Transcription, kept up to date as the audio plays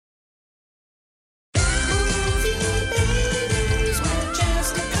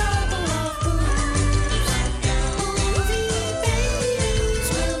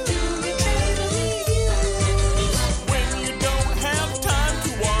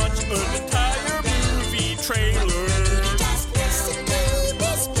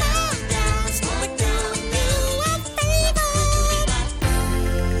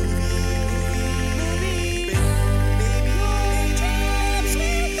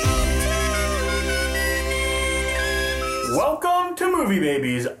movie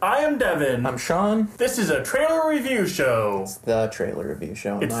babies. I am Devin. I'm Sean. This is a trailer review show. It's the trailer review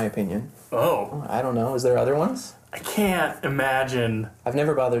show, in my opinion. Oh. I don't know. Is there other ones? I can't imagine. I've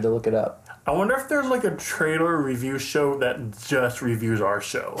never bothered to look it up. I wonder if there's like a trailer review show that just reviews our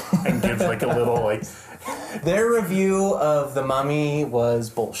show and gives like a little like... Their review of The Mummy was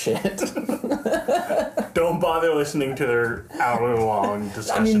bullshit. Don't bother listening to their hour-long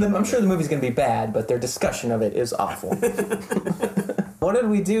discussion. I mean, I'm sure the movie's going to be bad, but their discussion of it is awful. What did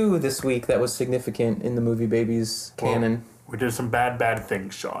we do this week that was significant in the Movie Babies canon? Well, we did some bad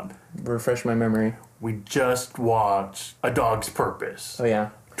things, Sean. Refresh my memory. We just watched A Dog's Purpose. Oh, yeah.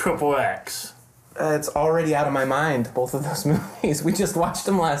 Triple X. It's already out of my mind, both of those movies. We just watched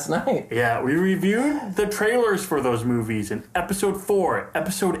them last night. Yeah, we reviewed the trailers for those movies in episode 4,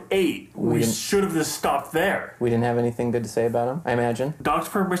 episode 8. We should have just stopped there. We didn't have anything good to say about them, I imagine. Dog's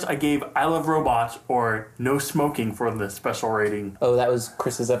Purpose, I gave I Love Robots or No Smoking for the special rating. Oh, that was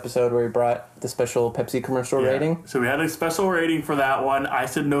Chris's episode where he brought the special Pepsi commercial rating? So we had a special rating for that one. I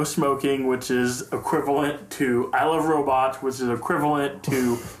said No Smoking, which is equivalent to I Love Robots, which is equivalent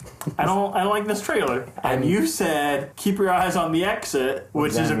to... I don't like this trailer. And you said Keep Your Eyes on the Exit,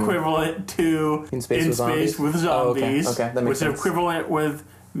 which is equivalent to In Space with Zombies. Oh, okay, that makes which sense. is equivalent with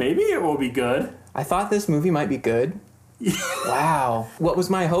Maybe It Will Be Good. I thought this movie might be good. Wow. What was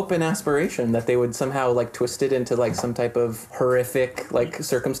my hope and aspiration? That they would somehow like twist it into like some type of horrific like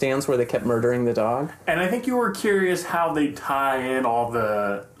circumstance where they kept murdering the dog? And I think you were curious how they tie in all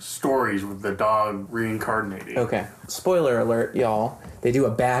the stories with the dog reincarnating. Okay. Spoiler alert, y'all. They do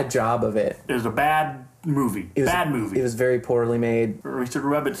a bad job of it. It was a bad movie. It was very poorly made. We should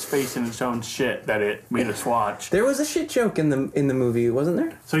rub its face in its own shit that it made us watch. There was a shit joke in the movie, wasn't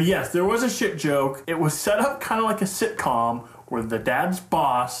there? So yes, there was a shit joke. It was set up kind of like a sitcom where the dad's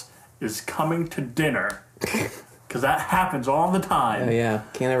boss is coming to dinner. Because that happens all the time. Oh yeah,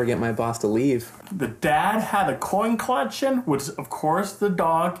 can't ever get my boss to leave. The dad had a coin collection, which of course the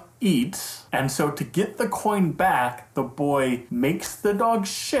dog eats. And so to get the coin back, the boy makes the dog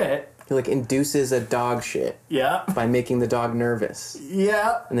shit. He like induces a dog shit. Yeah. By making the dog nervous.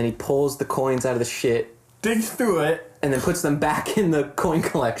 Yeah. And then he pulls the coins out of the shit. Digs through it. And then puts them back in the coin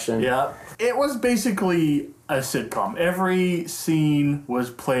collection. Yeah. It was basically a sitcom. Every scene was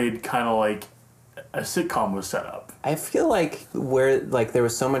played kind of like a sitcom was set up. I feel like where like there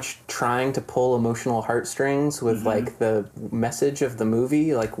was so much trying to pull emotional heartstrings with like the message of the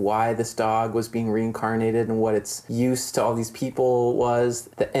movie, like why this dog was being reincarnated and what its use to all these people was,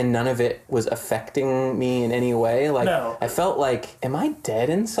 and none of it was affecting me in any way. Like no. I felt like, am I dead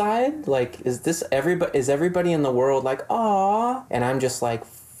inside? Like is everybody in the world like, aw? And I'm just like,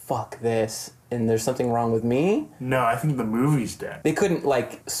 fuck this. And there's something wrong with me? No, I think the movie's dead. They couldn't,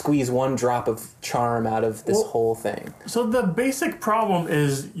 like, squeeze one drop of charm out of this whole thing. So the basic problem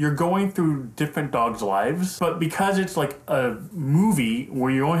is you're going through different dogs' lives, but because it's, like, a movie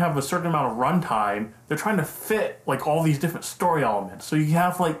where you only have a certain amount of runtime, they're trying to fit, like, all these different story elements. So you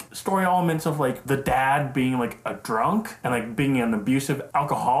have, like, story elements of, like, the dad being, like, a drunk and, like, being an abusive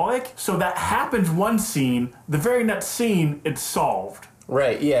alcoholic. So that happens one scene. The very next scene, it's solved.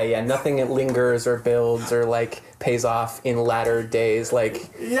 Right, yeah. Nothing lingers or builds or, like, pays off in latter days, like...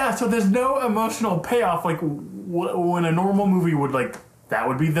 Yeah, so there's no emotional payoff, like, when a normal movie would, like, that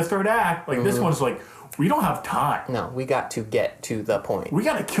would be the third act. Like, this one's like, we don't have time. No, we got to get to the point. We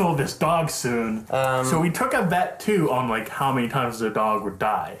gotta kill this dog soon. So we took a bet, too, on, like, how many times the dog would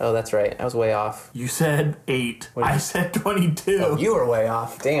die. Oh, that's right. I was way off. You said 8. I said 22. Oh, you were way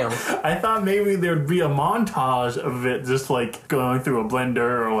off. Damn. I thought maybe there'd be a montage of it just, like, going through a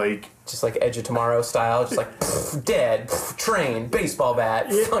blender or, like... Just like Edge of Tomorrow style. Just like, dead, train, baseball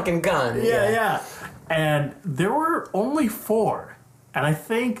bat, fucking gun. Yeah. And there were only 4. And I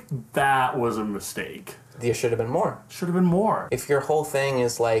think that was a mistake. There should have been more. Should have been more. If your whole thing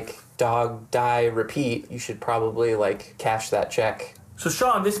is like dog, die, repeat, you should probably like cash that check. So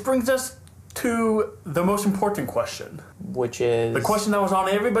Sean, this brings us to the most important question. Which is... The question that was on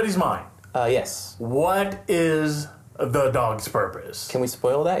everybody's mind. Yes. What is the dog's purpose? Can we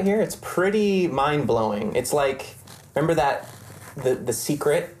spoil that here? It's pretty mind-blowing. It's like, remember that... The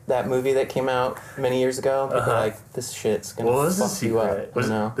Secret, that movie that came out many years ago? People are like, this shit's gonna fuck you up.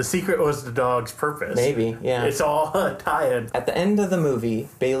 The secret was the dog's purpose. Maybe, yeah. It's all tied. At the end of the movie,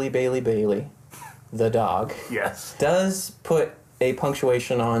 Bailey, the dog, yes, does put a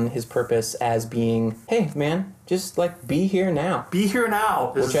punctuation on his purpose as being, hey, man, just, like, be here now. Be here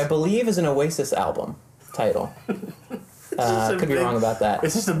now. Which I believe is an Oasis album title. Could be wrong about that.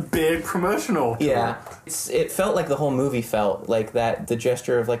 It's just a big promotional tour. Yeah, it felt like the whole movie felt like that. The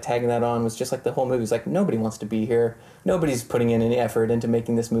gesture of like tagging that on was just like the whole movie was like, nobody wants to be here. Nobody's putting in any effort into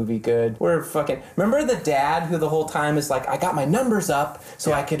making this movie good. We're fucking... Remember the dad who the whole time is like, I got my numbers up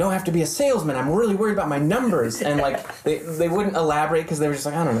so I don't have to be a salesman. I'm really worried about my numbers. And like, they wouldn't elaborate because they were just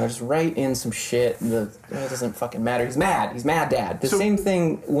like, I don't know, just write in some shit. It doesn't fucking matter. He's mad. He's mad, dad. The same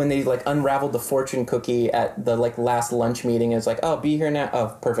thing when they like unraveled the fortune cookie at the like last lunch meeting. It's like, oh, be here now.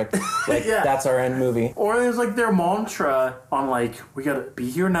 Oh, perfect. Like, that's our end movie. Or there's like their mantra on like, we gotta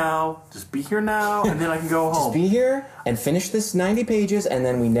be here now, just be here now, and then I can go home. Just be here and finish this 90 pages, and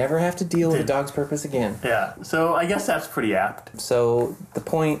then we never have to deal with a dog's purpose again. Yeah, so I guess that's pretty apt. So the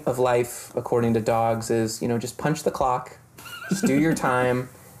point of life, according to dogs, is, just punch the clock, just do your time.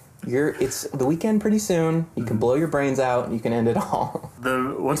 It's the weekend pretty soon. You can blow your brains out, and you can end it all.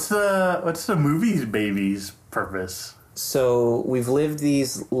 What's the movie's baby's purpose? So we've lived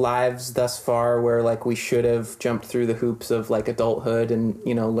these lives thus far where like we should have jumped through the hoops of like adulthood and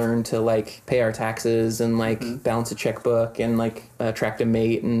learned to like pay our taxes and like balance a checkbook and like attract a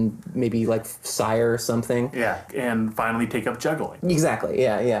mate and maybe like sire something. Yeah, and finally take up juggling. Exactly.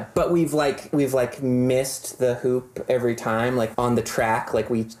 Yeah. But we've missed the hoop every time. Like on the track, like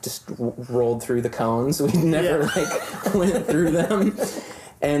we just rolled through the cones. We never like went through them.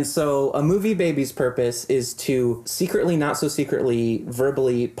 And so a movie baby's purpose is to secretly, not so secretly,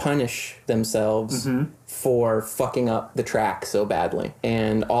 verbally punish themselves for fucking up the track so badly.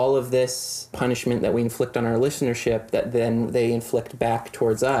 And all of this punishment that we inflict on our listenership that then they inflict back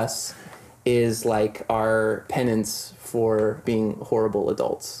towards us is like our penance for being horrible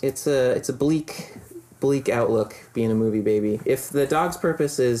adults. It's a bleak outlook being a movie baby. If the dog's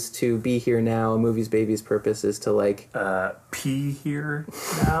purpose is to be here now, a movie's baby's purpose is to like pee here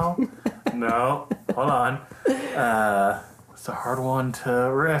now. No, hold on. It's a hard one to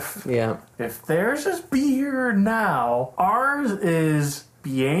riff. Yeah. If theirs is be here now, ours is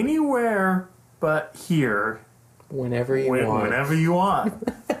be anywhere but here. Whenever you want. Whenever you want.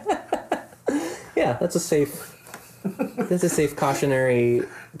 Yeah, that's a safe cautionary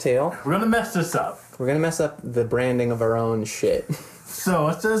tale. We're gonna mess this up. We're gonna mess up the branding of our own shit. So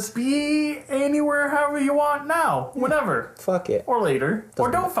it says be anywhere however you want now, whenever. Fuck it. Or later. Or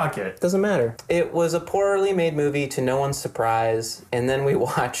don't fuck it. Doesn't matter. It was a poorly made movie to no one's surprise, and then we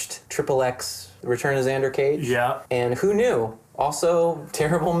watched XXX Return of Xander Cage. Yeah. And who knew? Also,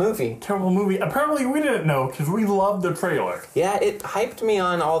 terrible movie. Terrible movie. Apparently we didn't know because we loved the trailer. Yeah, it hyped me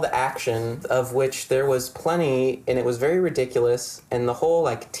on all the action, of which there was plenty, and it was very ridiculous. And the whole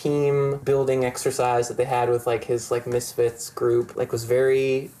like team building exercise that they had with like his like Misfits group like was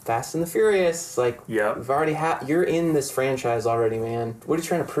very Fast and the Furious. Like, we've already you're in this franchise already, man. What are you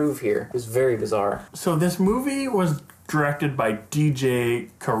trying to prove here? It was very bizarre. So this movie was directed by DJ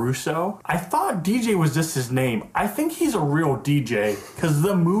Caruso. I thought DJ was just his name. I think he's a real DJ because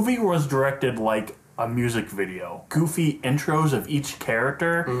the movie was directed like a music video. Goofy intros of each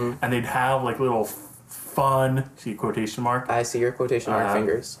character, and they'd have like little fun, see quotation mark? I see your quotation mark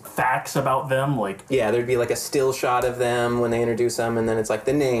fingers. Facts about them, like... Yeah, there'd be like a still shot of them when they introduce them, and then it's like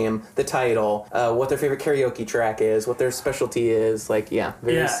the name, the title, what their favorite karaoke track is, what their specialty is, like,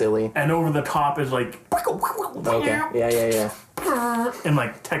 very silly. And over the top is like... Okay, yeah. And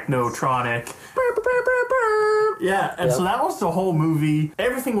like technotronic. Yeah, and so that was the whole movie.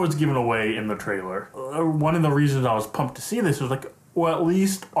 Everything was given away in the trailer. One of the reasons I was pumped to see this was like, well, at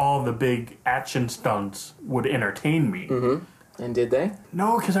least all the big action stunts would entertain me. And did they?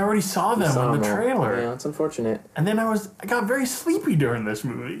 No, because I already saw them in the trailer. Yeah, it's unfortunate. And then I got very sleepy during this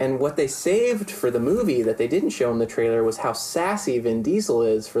movie. And what they saved for the movie that they didn't show in the trailer was how sassy Vin Diesel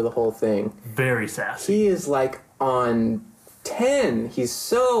is for the whole thing. Very sassy. He is like on 10. He's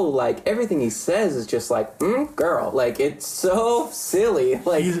so like everything he says is just like girl, like it's so silly.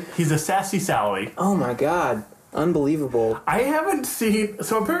 Like he's a sassy Sally. Oh my god, unbelievable. I haven't seen,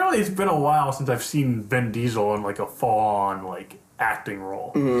 so apparently it's been a while since I've seen Vin Diesel in like a full-on like acting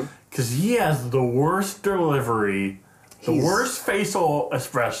role because he has the worst delivery, the worst facial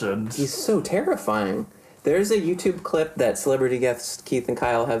expressions. He's so terrifying. There's a YouTube clip that celebrity guests Keith and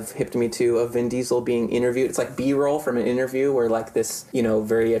Kyle have hipped me to of Vin Diesel being interviewed. It's like B-roll from an interview where like this,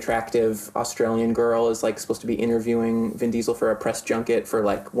 very attractive Australian girl is like supposed to be interviewing Vin Diesel for a press junket for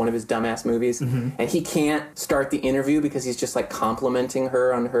like one of his dumbass movies. And he can't start the interview because he's just like complimenting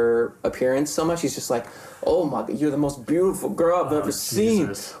her on her appearance so much. He's just like, oh my God, you're the most beautiful girl I've ever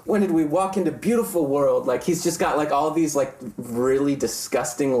seen. When did we walk into beautiful world? Like he's just got like all these like really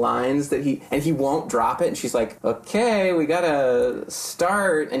disgusting lines that he won't drop it And she's like, okay, we gotta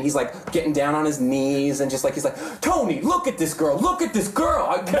start. And he's like getting down on his knees and just like, he's like, Tony, look at this girl. Look at this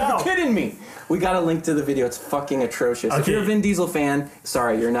girl. You're kidding me. We got a link to the video. It's fucking atrocious. Okay. If you're a Vin Diesel fan,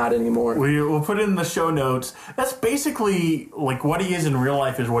 sorry, you're not anymore. We'll put it in the show notes. That's basically like what he is in real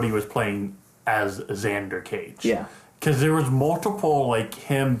life is what he was playing as Xander Cage. Yeah. Because there was multiple, like,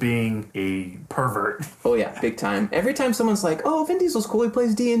 him being a pervert. Oh, yeah, big time. Every time someone's like, oh, Vin Diesel's cool, he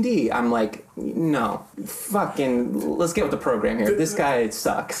plays D&D, I'm like, no. Fucking, let's get with the program here. This guy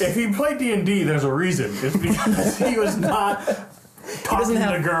sucks. If he played D&D, there's a reason. It's because he was not talking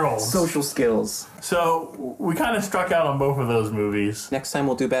to girls. Social skills. So, we kind of struck out on both of those movies. Next time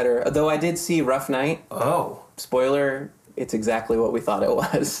we'll do better. Though I did see Rough Night. Oh. Spoiler, it's exactly what we thought it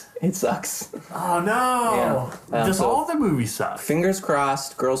was. It sucks. Oh, no. Yeah. Just all the movies suck. Fingers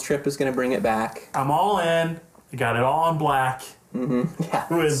crossed, Girls Trip is going to bring it back. I'm all in. I got it all in black. Mm-hmm. Yeah.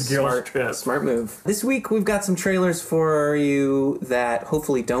 With Girls Trip. Smart move. This week we've got some trailers for you that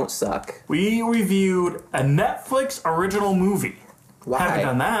hopefully don't suck. We reviewed a Netflix original movie. Why? Haven't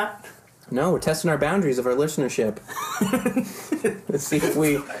done that. No, we're testing our boundaries of our listenership. Let's see if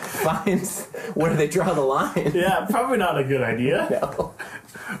we find where they draw the line. Yeah, probably not a good idea. No.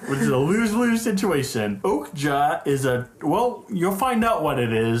 Which is a lose-lose situation. Okja is well, you'll find out what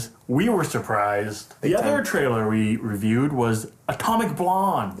it is. We were surprised. The other trailer we reviewed was Atomic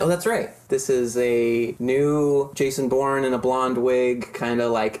Blonde. Oh, that's right. This is a new Jason Bourne in a blonde wig, kind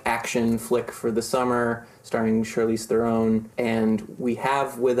of like action flick for the summer, starring Charlize Theron. And we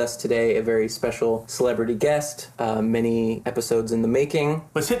have with us today a very special celebrity guest, many episodes in the making.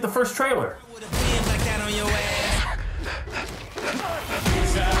 Let's hit the first trailer.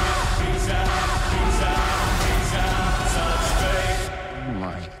 Oh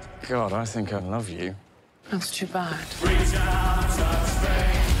my God, I think I love you. That's too bad.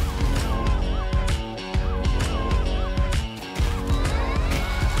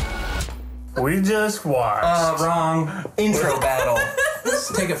 We just watched. Wrong. Intro battle.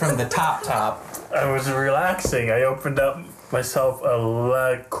 Let's take it from the top. I was relaxing. I opened up myself a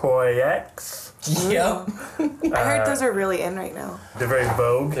La Croix X. Yep. I heard those are really in right now. They're very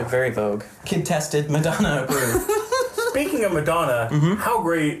vogue. They're very vogue. Kid tested, Madonna approved. Speaking of Madonna, how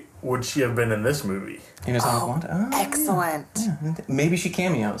great would she have been in this movie? In Atomic Blonde? Oh, Excellent. yeah. Maybe she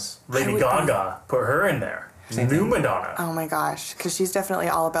cameos. Lady would Gaga. Put her in there. New Madonna. Oh my gosh, because she's definitely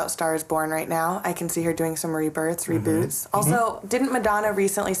all about Stars Born right now. I can see her doing some rebirths, reboots. Also, didn't Madonna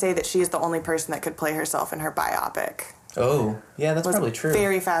recently say that she is the only person that could play herself in her biopic? Oh, yeah, that's Was probably true.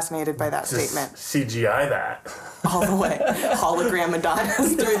 very fascinated by that Just statement. CGI that. All the way. Hologram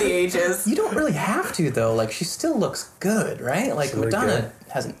Madonnas through the ages. You don't really have to, though. Like, she still looks good, right? Like, She looked Madonna good.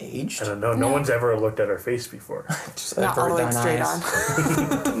 hasn't aged. I don't know. No one's ever looked at her face before. Just Not all the way Verdun straight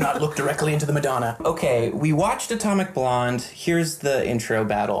eyes. on. Not look directly into the Madonna. Okay, we watched Atomic Blonde. Here's the intro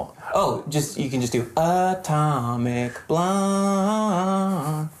battle. Oh, you can just do Atomic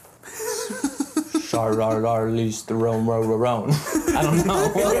Blonde. Charlize Theron. I don't know.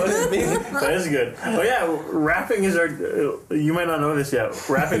 What would it be? That is good. Oh yeah, rapping is our. You might not know this yet.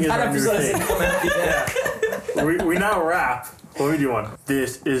 Rapping is our new thing. Yeah. We now rap. What do we do one?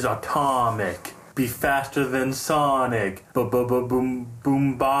 This is Atomic. Be faster than Sonic. Boom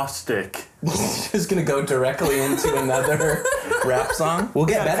boombastic. Just gonna go directly into another rap song. We'll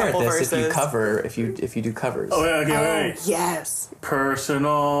get Yeah, a better at couple this if you verses. cover if you do covers. Oh yeah, okay, Oh, wait. yes.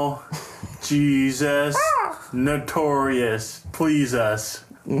 Personal. Jesus. Notorious. Please us.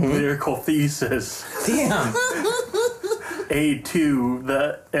 Lyrical thesis. Damn. A2.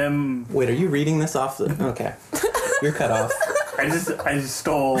 The M. Wait, are you reading this off the? Okay, you're cut off. I just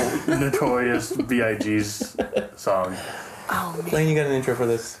stole Notorious B.I.G.'s song. Oh, man. Lane, you got an intro for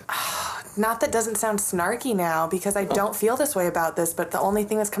this? Not that doesn't sound snarky now, because I don't feel this way about this, but the only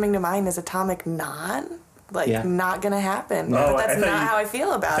thing that's coming to mind is Atomic Non. Like, Yeah. not gonna happen. Oh, But that's I thought not you- how I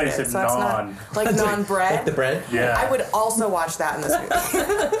feel about I it. thought you said So that's non. not like non-bread. Like the bread? Yeah. I would also watch that in this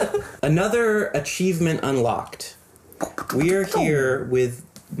movie. Another achievement unlocked. We are here with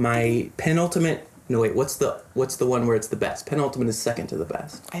my penultimate. No, wait. What's the one where it's the best? Penultimate is second to the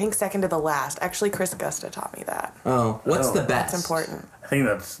best. I think second to the last. Actually, Chris Gusta taught me that. Oh, what's the best? That's important. I think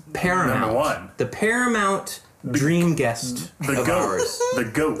that's Paramount. number one. The Paramount dream guest The of goat. ours. The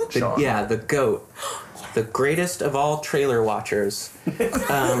goat, Sean. Yeah, the GOAT. The greatest of all trailer watchers.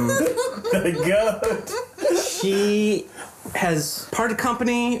 The goat. She has parted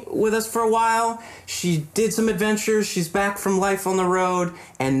company with us for a while. She did some adventures. She's back from life on the road.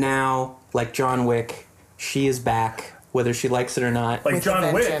 And now, like John Wick, she is back, whether she likes it or not. Like With John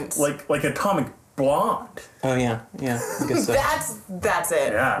a Wick. vengeance. Like Atomic blonde. Oh yeah, I guess so. That's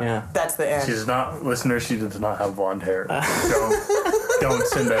it. Yeah. That's the end. She does not, listeners, she does not have blonde hair. Don't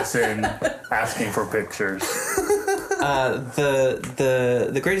send us in asking for pictures.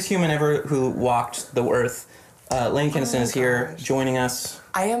 The greatest human ever who walked the earth, Lane Kinnison is here joining us.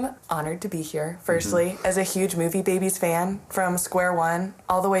 I am honored to be here, firstly, as a huge Movie Babies fan from square one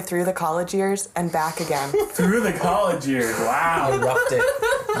all the way through the college years and back again. Through the college years, wow.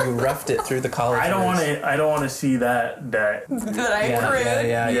 You roughed it through the college I don't years. want to see that. That I accrued.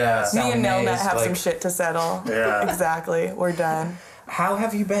 Yeah. Me and Nelnet Amazed, have some like- shit to settle. Yeah. Exactly. We're done. How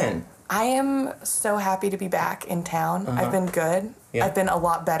have you been? I am so happy to be back in town. I've been good. Yeah. I've been a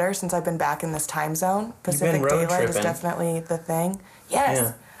lot better since I've been back in this time zone. Pacific road Daylight is tripping. definitely the thing. Yes.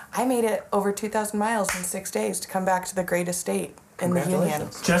 Yeah. I made it over 2,000 miles in 6 days to come back to the greatest state in the union.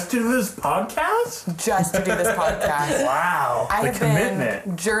 Congratulations. Just to do this podcast? Just to do this podcast. Wow. I the have commitment.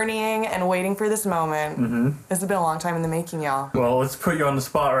 been journeying and waiting for this moment. Mm-hmm. This has been a long time in the making, y'all. Well, let's put you on the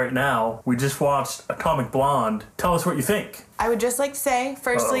spot right now. We just watched Atomic Blonde. Tell us what you think. I would just like to say,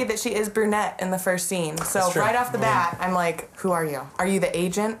 firstly, Uh-oh. that she is brunette in the first scene. So That's true. right off the bat, I'm like, who are you? Are you the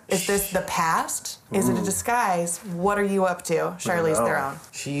agent? Is this the past? Is it a disguise? What are you up to? Charlize know. Theron.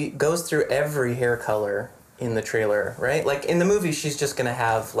 She goes through every hair color in the trailer, right? Like in the movie, she's just gonna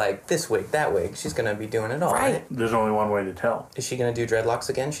have like this wig, that wig. She's gonna be doing it all, right? Right. There's only one way to tell. Is she gonna do dreadlocks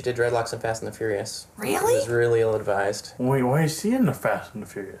again? She did dreadlocks in Fast and the Furious. Really? It was really ill-advised. Wait, why is she in the Fast and the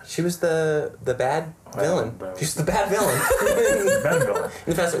Furious? She was the bad villain. that was- She's the bad villain. Bad villain. In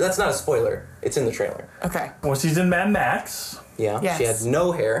the Fast, that's not a spoiler. It's in the trailer. Okay. Well, she's in Mad Max. Yeah. Yes. She had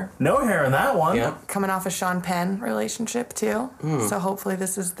no hair. No hair in that one. Yeah. Coming off a Sean Penn relationship, too. So hopefully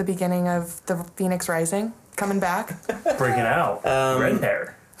this is the beginning of the Phoenix Rising coming back. Breaking out. Red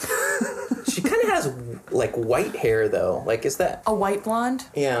hair. She kind of has like white hair though. Like, is that? A white blonde,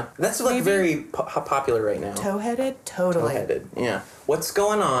 Yeah. That's like Maybe. very popular right now. toe-headed, totally. Headed. Yeah. What's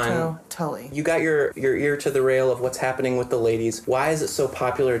going on? Totally. You got your ear to the rail of what's happening with the ladies. Why is it so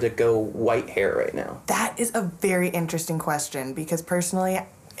popular to go white hair right now? That is a very interesting question because personally,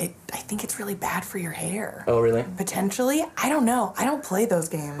 I think it's really bad for your hair. Oh, really? Potentially, I don't know. I don't play those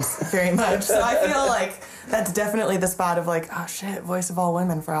games very much, so I feel like that's definitely the spot of like, oh shit, voice of all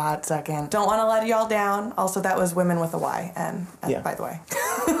women for a hot second. Don't want to let y'all down. Also, that was women with a Y, and Yeah. by the way,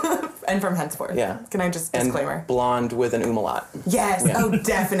 and from henceforth. Yeah. Can I just And disclaimer? blonde with an umlaut. Yes. Yeah. Oh,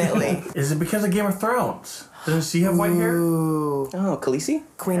 definitely. Is it because of Game of Thrones? Doesn't she have white hair? Ooh, Oh, Khaleesi?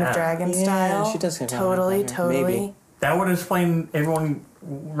 Queen Yeah. of Dragons Yeah, style. she does have totally, white hair. totally. Maybe. That would explain everyone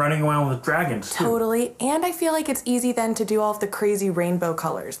running around with dragons, too. Totally. And I feel like it's easy then to do all of the crazy rainbow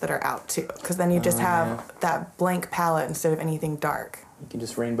colors that are out too. Because then you just have that blank palette instead of anything dark. You can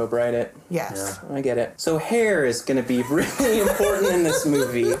just rainbow bright it. Yes. I get it. So hair is going to be really important in this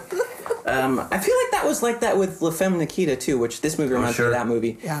movie. I feel like that was like that with La Femme Nikita too, which this movie reminds me sure. of that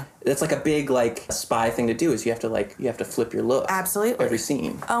movie. Yeah. That's like a big like spy thing to do is you have to flip your look. Absolutely. Every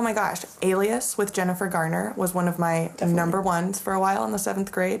scene. Oh my gosh. Alias with Jennifer Garner was one of my number ones for a while in the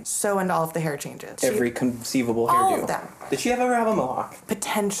 7th grade. So into all of the hair changes. She- Every conceivable hairdo. all of them. Did she ever have a mohawk?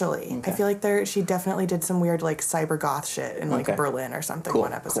 potentially. I feel like she definitely did some weird like cyber goth shit in like Okay. Berlin or something Cool.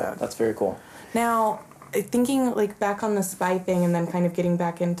 one episode. Cool. That's very cool. Now, thinking like back on the spy thing and then kind of getting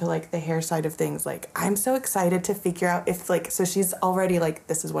back into like the hair side of things, like I'm so excited to figure out if like, so she's already like,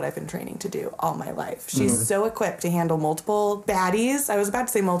 this is what I've been training to do all my life. She's so equipped to handle multiple baddies. I was about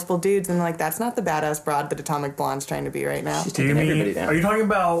to say multiple dudes and like, that's not the badass broad that Atomic Blonde's trying to be right now. She's Do you taking everybody mean, down. are you talking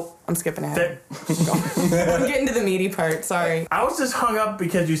about I'm skipping ahead. that? I'm getting to the meaty part, sorry. I was just hung up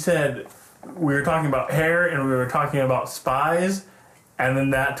because you said we were talking about hair and we were talking about spies, and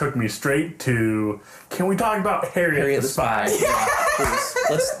then that took me straight to, can we talk about Harriet the Spy? Yeah, please.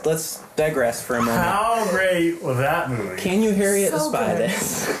 Let's digress for a moment. How great was that movie? Can you Harriet the So Spy good.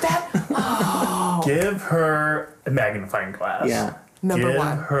 this? Give her a magnifying glass. Yeah. Number Give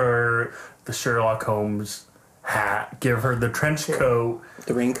one. her the Sherlock Holmes hat. Give her the trench coat.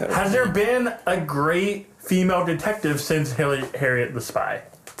 The raincoat. Has there been a great female detective since Harriet the Spy?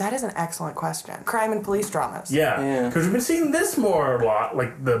 That is an excellent question. Crime and police dramas. Yeah, Yeah. because we've been seeing this more a lot,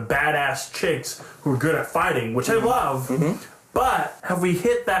 like the badass chicks who are good at fighting, which I love. But have we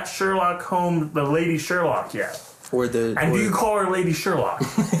hit that Sherlock Holmes, the Lady Sherlock yet? Or the And do you call her Lady Sherlock?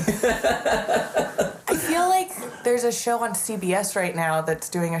 I feel like there's a show on CBS right now that's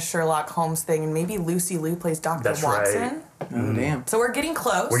doing a Sherlock Holmes thing, and maybe Lucy Liu plays Dr. That's Watson. right. Oh damn. So we're getting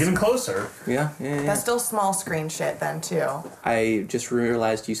close. We're getting closer. Yeah. That's still small screen shit then too. I just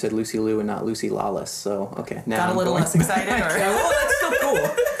realized you said Lucy Liu and not Lucy Lawless, so okay. Now Got a I'm little going- less excited. Or... Yeah, well, that's still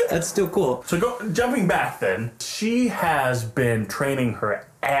cool. That's still cool. So jumping back then, she has been training her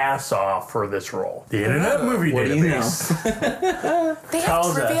ass off for this role. The Internet Movie What do you Database. They have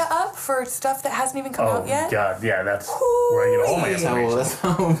Tells trivia us. up for stuff that hasn't even come Oh out yet. God, yeah, that's where I get all my information. That's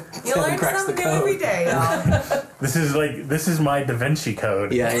how You Kevin learn cracks the something code. every day, y'all. This is my Da Vinci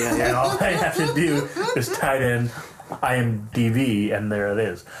Code. Yeah. And all I have to do is type in IMDb, and there it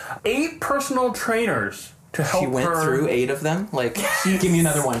is. 8 personal trainers to help She went her. through 8 of them. Like, give me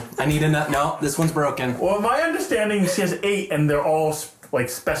another one. I need another. No, this one's broken. Well, my understanding, she has 8, and they're all like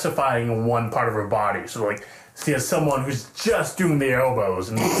specifying one part of her body. So like, she has someone who's just doing the elbows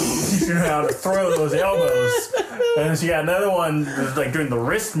and teaching her how to throw those elbows, and then she got another one who's like doing the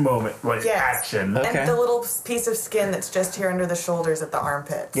wrist moment, like action. Okay. And the little piece of skin that's just here under the shoulders at the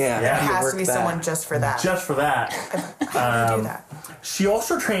armpits. Yeah. Yeah. how do It you has work to be that? someone just for that. Just for that. How do you do that? She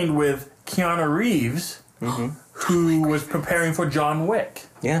also trained with Keanu Reeves, who was preparing for John Wick.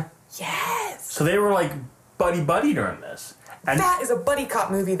 Yeah. Yes. So they were like buddy during this. And That is a buddy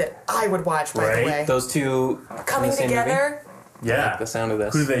cop movie that I would watch, by Right. the way. Those two Coming in the same together, yeah, like the sound of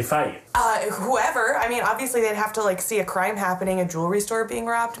this. who do they fight? whoever. I mean, obviously they'd have to like see a crime happening, a jewelry store being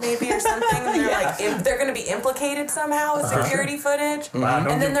robbed, maybe or something. And they're like, they're going to be implicated somehow with security footage, Wow,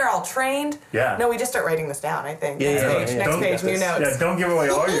 don't and then give- they're all trained. Yeah. No, we just start writing this down. I think. Yeah, next yeah, page, yeah. next Don't page, get new this. notes. Yeah, don't give away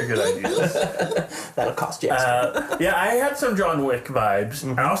all your good ideas. That'll cost you. Yeah, I had some John Wick vibes,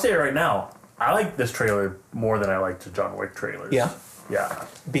 and I'll say it right now. I like this trailer more than I liked the John Wick trailers. Yeah. Yeah.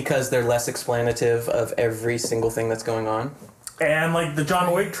 Because they're less explanative of every single thing that's going on. And like the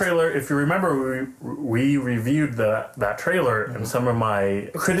John Wick trailer, if you remember, we reviewed that trailer, and some of my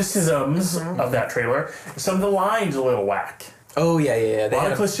criticisms of that trailer, some of the lines a little whack. Oh yeah. They lot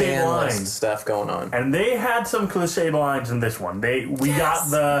had of a cliche ban lines. list stuff going on. And they had some cliche lines in this one. We got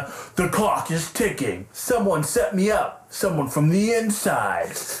the clock is ticking. Someone set me up. Someone from the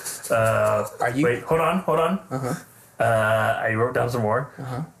inside. Are you? Wait, hold on. I wrote down some more.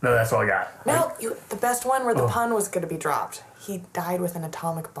 No, that's all I got. No, the best one where the pun was going to be dropped. He died with an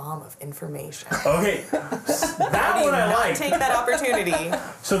atomic bomb of information. Okay, that one I Not like. take that opportunity.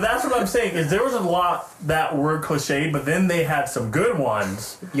 So that's what I'm saying, is there was a lot that were cliched, but then they had some good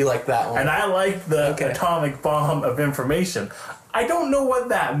ones. You like that one? And I like the Okay. atomic bomb of information. I don't know what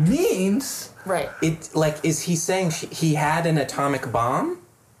that means. Right. Is he saying he had an atomic bomb?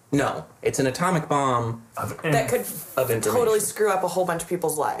 No, it's an atomic bomb That could of information. totally screw up a whole bunch of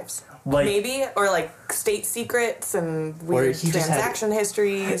people's lives. Like- Maybe, or like state secrets and weird he just had- transaction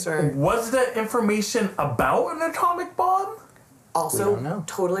histories, or Was the information about an atomic bomb? also don't know.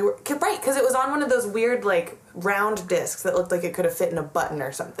 totally right, because it was on one of those weird like round discs that looked like it could have fit in a button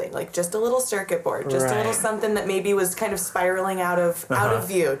or something, like just a little circuit board, just a little Right. something that maybe was kind of spiraling out of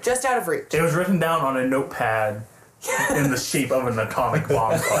view, just out of reach. It was written down on a notepad in the shape of an atomic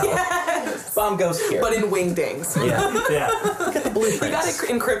bomb cloud. Bomb goes here. But in wingdings. yeah. Yeah. You gotta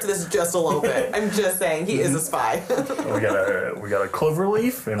encrypt this just a little bit. I'm just saying, he is a spy. We got a clover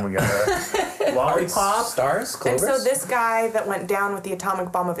leaf and we got a lollipop. Stars, And clovers. so this guy that went down with the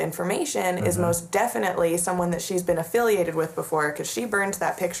atomic bomb of information is most definitely someone that she's been affiliated with before, because she burned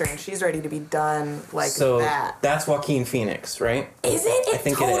that picture and she's ready to be done like So that. that's Joaquin Phoenix, right? Is it? I It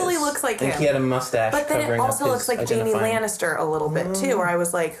think totally it is. looks like I think him. he had a mustache But then it covering also up looks his like Jamie identifying. Lannister a little bit too, where I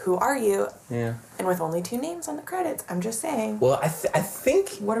was like, who are you? Yeah. And with only 2 names on the credits, I'm just saying. Well, I think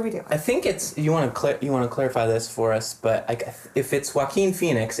What are we doing? I think it's you want to clarify this for us, but if it's Joaquin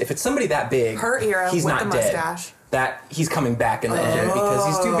Phoenix, if it's somebody that big, Her era he's with not the dead. mustache. That he's coming back in the end because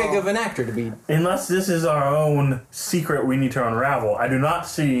he's too big of an actor to be. Unless this is our own secret we need to unravel, I do not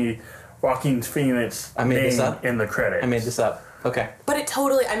see Joaquin Phoenix I made this name up? in the credits. I made this up. Okay. But it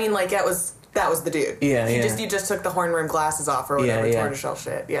totally, I mean, like, that was the dude. Yeah, You yeah. just took the horn rimmed glasses off or whatever, Yeah, yeah. tortoiseshell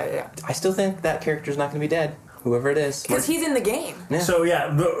shit. Yeah. I still think that character's not going to be dead, whoever it is. Because he's in the game. Yeah. So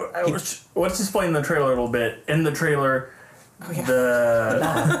yeah, let's explain the trailer a little bit. In the trailer, Oh, yeah.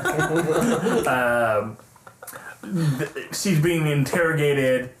 she's being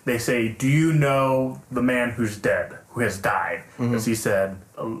interrogated. They say, "Do you know the man who's dead, who has died?" As he said,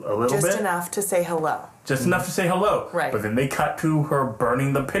 a little Just bit, enough to say hello. just enough to say hello. Right. But then they cut to her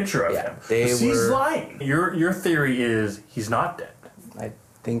burning the picture of Yeah, him. they She's were- lying. Your theory is he's not dead. I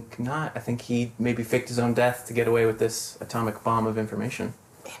think not. I think he maybe faked his own death to get away with this atomic bomb of information.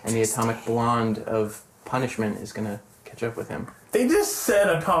 And the atomic blonde of punishment is going to catch up with him. They just said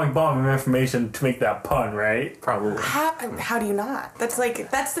atomic bomb of information to make that pun, right? Probably. How do you not? That's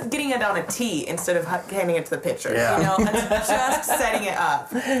getting it on a tee instead of handing it to the pitcher. Yeah. You know, that's just setting it up.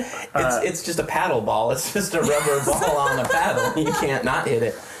 It's just a paddle ball. It's just a rubber ball on a paddle. You can't not hit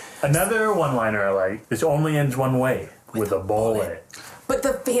it. Another one-liner I like. This only ends one way, with a bullet. But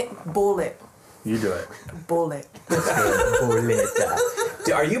the bullet. You do it. Bullet.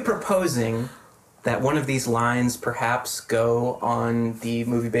 Are you proposing that one of these lines perhaps go on the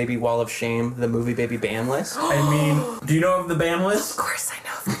Movie Baby Wall of Shame, the Movie Baby ban list? I mean, do you know of the ban list? Of course I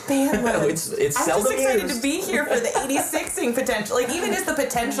know the band list. It's I'm seldom just excited used. to be here for the 86ing potential. Like, even just the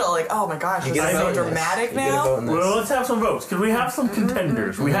potential, like, oh my gosh, You it's get a so vote in this. dramatic You get a vote now. in this. Well, let's have some votes because we have some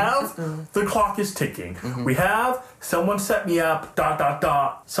contenders. We have the clock is ticking. We have someone set me up. ...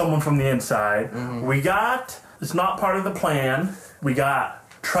 Someone from the inside. We got it's not part of the plan. We got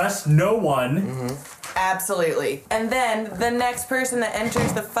trust no one. Absolutely. And then the next person that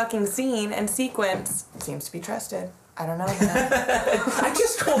enters the fucking scene and sequence seems to be trusted. I don't know that. I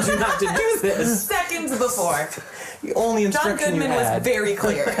just told you not to do this. Seconds before. The only John instruction Goodman you was had. very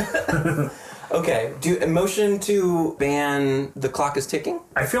clear. Okay, a motion to ban The Clock is Ticking?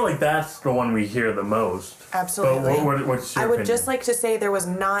 I feel like that's the one we hear the most. Absolutely. But what's your I would opinion? just like to say there was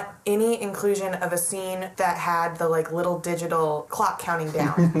not any inclusion of a scene that had the like little digital clock counting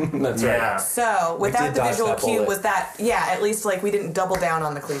down. That's Yeah. right. So did without the dodge visual that cue, bullet. was that at least like we didn't double down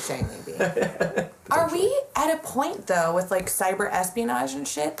on the cliche maybe. Are we at a point though with like cyber espionage and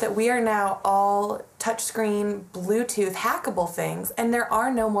shit that we are now all touchscreen Bluetooth hackable things and there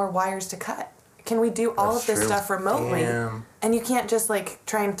are no more wires to cut? Can we do all That's of this true. stuff remotely? Damn. And you can't just like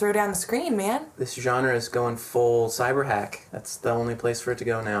try and throw down the screen, man. This genre is going full cyber hack. That's the only place for it to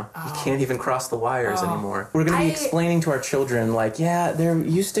go now. You can't even cross the wires anymore. We're going to be explaining to our children, like, yeah, there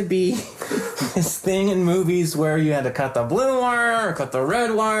used to be this thing in movies where you had to cut the blue wire or cut the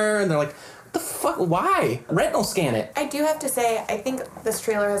red wire, and they're like, what the fuck? Why? Retinal scan it. I do have to say, I think this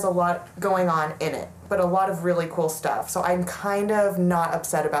trailer has a lot going on in it, but a lot of really cool stuff. So I'm kind of not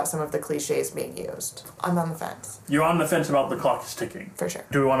upset about some of the cliches being used. I'm on the fence, You're on the fence about the clock is ticking. for sure.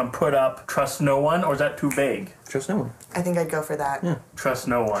 Do we want to put up trust no one or is that too vague? Trust no one. I think I'd go for that. Yeah. Trust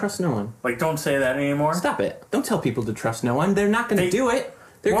no one. Trust no one. Like, don't say that anymore. Stop it. Don't tell people to trust no one. They're not going to They- do it.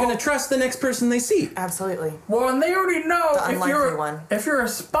 They're Well- going to trust the next person they see. Absolutely. Well, and they already know The unlikely one. if you're a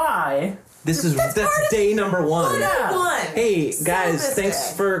spy. That's part of day number one. Yeah. One. Hey So guys, this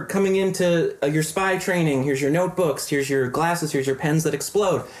thanks day. for coming into your spy training. Here's your notebooks, here's your glasses, here's your pens that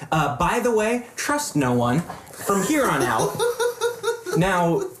explode. By the way, trust no one from here on out.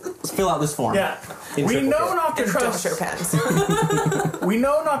 Now, let's fill out this form. Yeah. In We triplicate. know not to And don't trust. show pens. We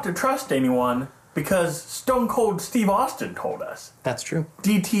know not to trust anyone because Stone Cold Steve Austin told us. That's true.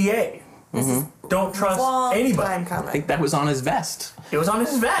 DTA. Don't trust Long anybody. time I coming. think that was on his vest. It was on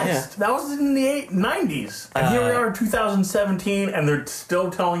his vest. Yeah. That was in the 90s. And here we are in 2017, and they're still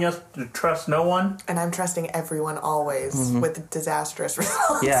telling us to trust no one. And I'm trusting everyone always with disastrous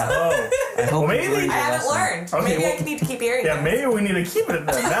results. Yeah. Oh, I hope maybe- you've learned I your haven't lesson. learned. Okay, Maybe well- I need to keep hearing yeah. this. Maybe we need to keep it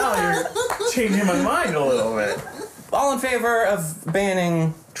then. Now you're changing my mind a little bit. All in favor of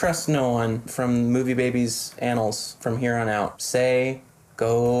banning Trust No One from Movie Baby's annals from here on out. Say,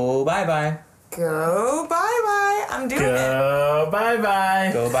 go bye-bye. Go bye-bye. I'm doing it. Go bye bye.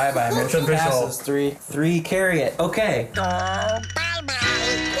 Go bye-bye. Motion official. passes. Three, carry it. Okay. Well,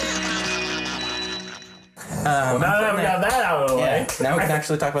 now that we got that out of the way, Now we can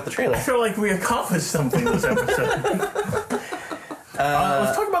actually talk about the trailer. I feel like we accomplished something this episode.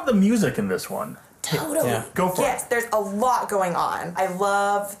 Let's talk about the music in this one. Totally. Yeah. Go for Yes, there's a lot going on. I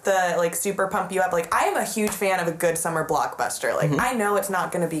love the like super pump you up. Like I am a huge fan of a good summer blockbuster. Like I know it's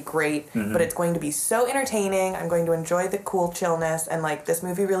not going to be great, but it's going to be so entertaining. I'm going to enjoy the cool chillness and like this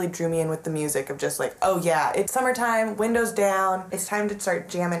movie really drew me in with the music of just like, oh yeah, it's summertime, windows down. It's time to start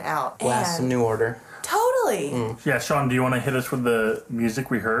jamming out. Blast some And New Order. totally. it. Yeah, Sean, do you want to hit us with the music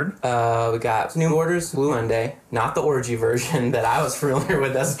we heard? We got New Order's Blue Monday, not the orgy version that I was familiar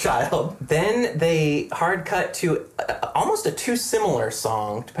with as a child. Then they hard cut to almost a too similar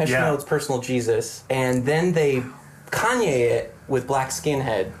song, Depeche Yeah. Mode's Personal Jesus, and then they Kanye it with Black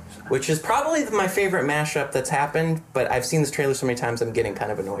Skinhead, which is probably my favorite mashup that's happened, but I've seen this trailer so many times I'm getting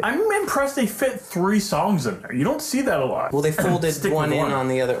kind of annoyed. I'm impressed they fit 3 songs in there. You don't see that a lot. Well, they folded Stick one with in one. on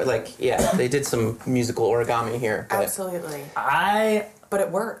the other. Like, yeah, they did some musical origami here. But Absolutely. I But it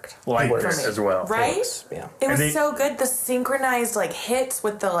worked. like works. this as well. Right? works, yeah. It was they- so good. The synchronized like hits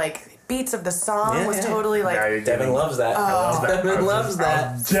with the like beats of the song Yeah, was yeah. totally like Yeah, you're Devin getting- loves that. I love that. Devin loves I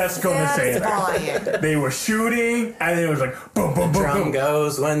that. was just going to say that. satisfying. They were shooting, and it was like boom, boom, boom, Drum boom.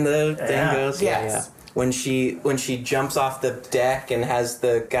 goes when the thing Yeah. goes. Yes. when she jumps off the deck and has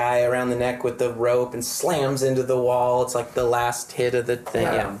the guy around the neck with the rope and slams into the wall. It's like the last hit of the thing.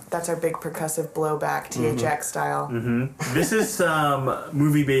 Yeah. That's our big percussive blowback, THX style. This is some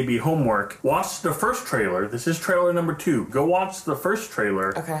movie baby homework. Watch the first trailer. This is trailer number 2. Go watch the first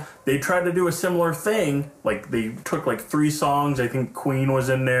trailer. Okay. They tried to do a similar thing. Like, they took like 3 songs. I think Queen was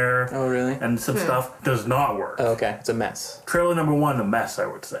in there. Oh, really? And some stuff. Does not work. Oh, okay. It's a mess. Trailer number 1, a mess, I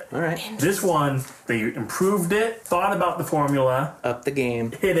would say. All right. This one, they improved it, thought about the formula, Up the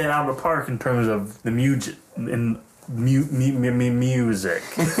game. hit it out of the park in terms of the music. Music.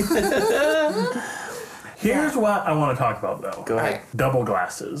 Here's what I want to talk about, though. Go ahead. Double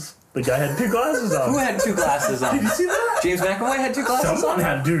glasses. The guy had 2 glasses on. Who had 2 glasses on? Did you see that? James McAvoy had 2 glasses Someone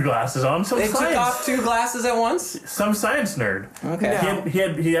on? had 2 glasses on. Some They science. took off 2 glasses at once? Some science nerd. Okay. No.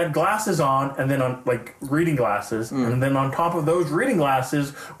 He had glasses on, and then on like reading glasses, and then on top of those reading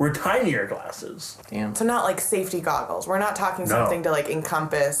glasses were tinier glasses. Damn. So not like safety goggles. We're not talking something to like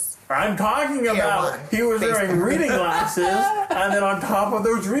encompass. I'm talking about one. he was wearing Facebook. reading glasses, and then on top of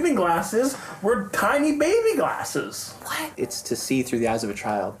those reading glasses were tiny baby glasses. What? It's to see through the eyes of a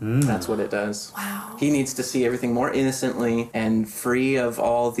child. That's what it does. Wow. He needs to see everything more innocently and free of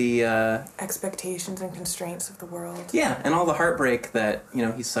all the, Expectations and constraints of the world. yeah, and all the heartbreak that,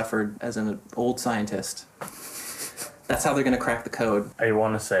 he suffered as an old scientist. That's how they're going to crack the code. I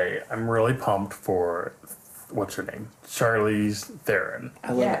want to say I'm really pumped for what's her name, Charlize Theron. I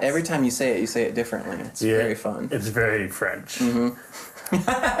love Yes. it. Every time you say it differently. It's very fun. It's very French.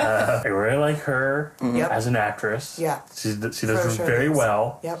 I really like her Yep. as an actress. Yeah. She does For sure very is.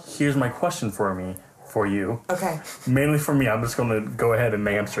 well. Yep. Here's my question for you. Okay. Mainly for me, I'm just going to go ahead and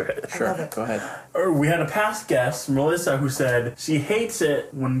answer it. Sure, love it. go ahead. We had a past guest, Melissa, who said she hates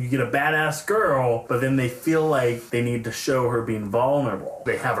it when you get a badass girl, but then they feel like they need to show her being vulnerable.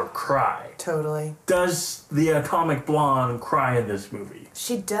 They have her cry. Totally. Does the Atomic Blonde cry in this movie?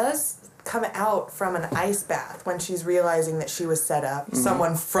 She does come out from an ice bath when she's realizing that she was set up.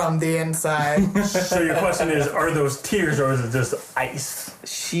 Someone from the inside. So your question is, are those tears or is it just ice?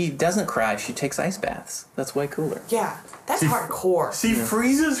 She doesn't cry. She takes ice baths. That's way cooler. Yeah. That's She- hardcore. She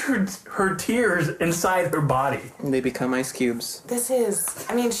freezes her tears inside her body. They become ice cubes. This is,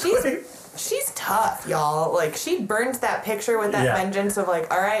 I mean, she's tough, y'all. Like, she burns that picture with that Yeah. vengeance of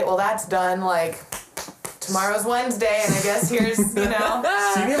like, all right, well, that's done. Like, tomorrow's Wednesday, and I guess here's,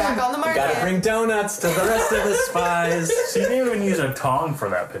 back on the market. Gotta bring donuts to the rest of the spies. She didn't even use a tong for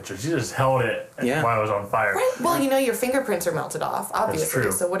that picture. She just held it Yeah. while it was on fire. Right. Well, your fingerprints are melted off, obviously.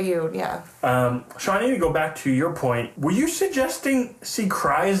 true. So what do you, yeah. So I need to go back to your point. Were you suggesting she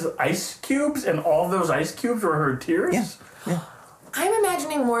cries ice cubes and all those ice cubes were her tears? Yeah. I'm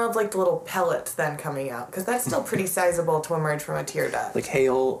imagining more of like the little pellets then coming out, because that's still pretty sizable to emerge from a tear duct. Like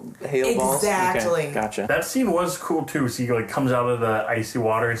hail balls? Exactly. Okay, gotcha. That scene was cool too. She like comes out of the icy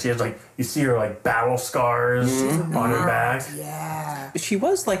water and she has like, you see her like battle scars on her back. Yeah. She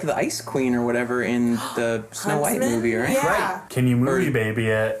was like the Ice Queen or whatever in the Snow White Huntsman? movie, right? Yeah. Can you movie baby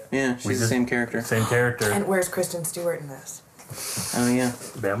it? Yeah, We she's the just- same character. Same character. And where's Kristen Stewart in this? Oh, yeah.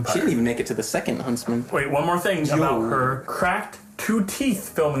 Vampire. She didn't even make it to the second Huntsman. Wait, one more thing about her. Cracked 2 teeth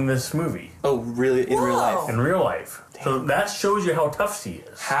filming this movie Oh, really? In real Whoa. life? in real life. So that shows you how tough she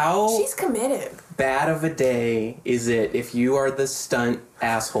is. How She's committed. bad of a day is it if you are the stunt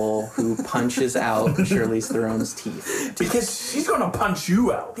asshole who punches out Charlize Theron's teeth? Because she's gonna punch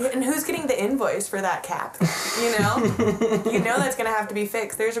you out. Yeah, and who's getting the invoice for that cap? You know that's gonna have to be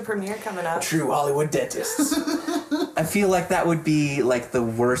fixed. There's a premiere coming up. True Hollywood dentists. I feel like that would be like the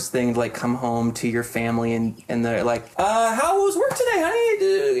worst thing to like come home to your family and they're like, how was work today,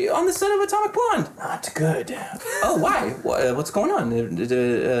 honey? On the set of Atomic Blonde? Not good. Oh, why? What's going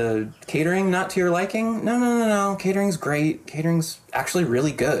on? Catering not to your liking? No. Catering's great. Catering's actually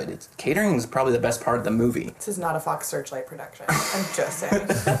really good. Catering's probably the best part of the movie. This is not a Fox Searchlight production. I'm just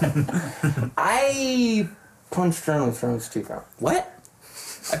saying. I punched Charlize Theron's teeth out. What?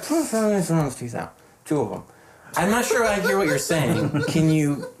 I punched Charlize Theron's teeth out. 2 of them. I'm not sure I hear what you're saying. Can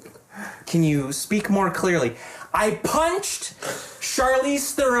you speak more clearly? I punched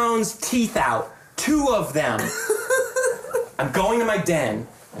Charlize Theron's teeth out. 2 of them. I'm going to my den.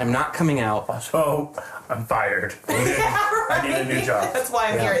 I'm not coming out. So I'm fired. I need a new job. That's why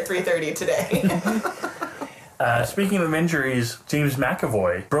I'm here at 3:30 today. Speaking of injuries, James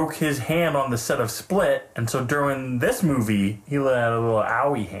McAvoy broke his hand on the set of Split, and so during this movie, he had a little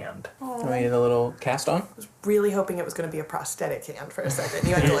owie hand. Oh, you had a little cast on? Really hoping it was going to be a prosthetic hand for a second.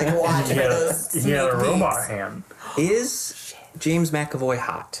 You had to like watch He for had those. he had a sneak robot peeks. hand. Is James McAvoy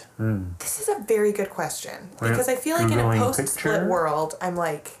hot? This is a very good question because I feel like in a Googling post-split picture? world, I'm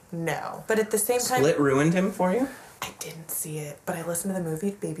like, no. But at the same time, Split ruined him for you? I didn't see it, but I listened to the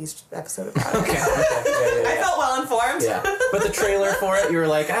movie Baby's episode about it. Okay. I felt well informed. Yeah. But the trailer for it, you were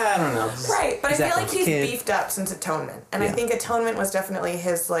like, I don't know. Right, but I feel like Zappos he's kid. beefed up since Atonement, and I Yeah. think Atonement was definitely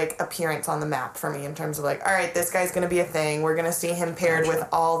his like appearance on the map for me in terms of like, all right, this guy's gonna be a thing. We're gonna see him paired with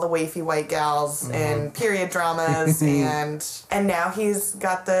all the wafy white gals and period dramas, and now he's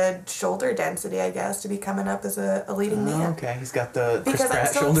got the shoulder density, I guess, to be coming up as a leading man. Okay, he's got the Chris Because I'm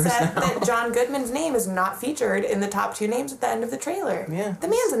Pratt so shoulders upset now. that John Goodman's name is not featured in the top 2 names at the end of the trailer. Yeah. The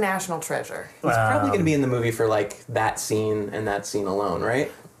man's a national treasure. He's probably going to be in the movie for like that scene and that scene alone, right?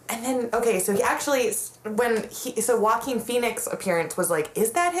 And then, okay, so he actually, so Joaquin Phoenix appearance was like,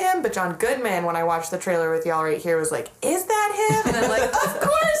 is that him? But John Goodman, when I watched the trailer with y'all right here, was like, is that him? And I'm like, of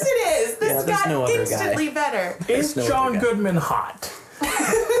course it is. This Yeah, there's got no other guy. instantly better. Is no John other guy. Goodman hot? He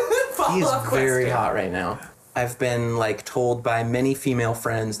is Follow-up very question. hot right now. I've been like told by many female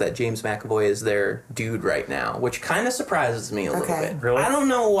friends that James McAvoy is their dude right now, which kind of surprises me a little Okay. bit. Really? I don't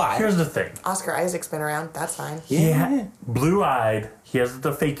know why. Here's the thing. Oscar Isaac's been around. That's fine. yeah. Blue-eyed. He has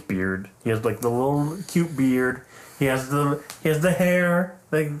the fake beard. He has like the little cute beard. He has the hair.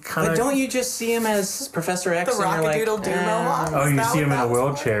 Like kind But of. don't you just see him as Professor X? The and you're like, Rockadoodle Doo eh. mohawk. Oh, Is you that see what him in that a was for?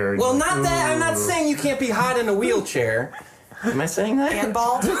 wheelchair. Well, not that. I'm not Ooh. saying you can't be hot in a wheelchair. Am I saying that? And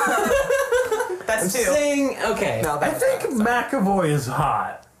bald. That's 2. Saying okay. No, I that's think McAvoy is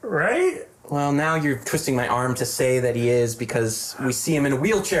hot, right? Well, now you're twisting my arm to say that he is because we see him in a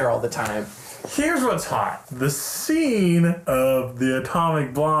wheelchair all the time. Here's what's hot. The scene of the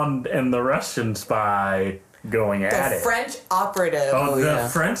Atomic Blonde and the Russian spy going at the it. French operative. Oh, the yeah.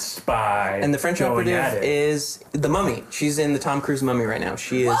 French spy. And the French going at operative it. is the Mummy. She's in the Tom Cruise Mummy right now.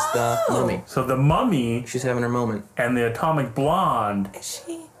 She is the Whoa! Mummy. So the Mummy She's having her moment. and the Atomic Blonde. Is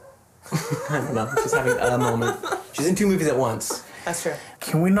she? I don't know. She's having a moment. She's in 2 movies at once. That's true.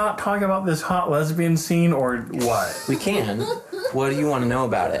 Can we not talk about this hot lesbian scene or what? We can. What do you want to know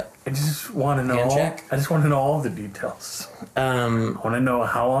about it? I just want to know. Hand check? I just want to know all the details. I want to know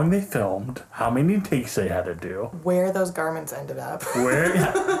how long they filmed, how many takes they had to do, Where those garments ended up. where,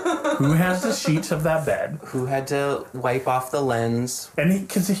 who has the sheets of that bed, Who had to wipe off the lens? and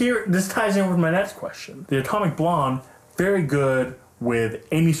because here this ties in with my next question. The Atomic Blonde, very good with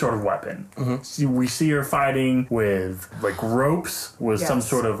any sort of weapon. We see her fighting with like ropes, with some Yes.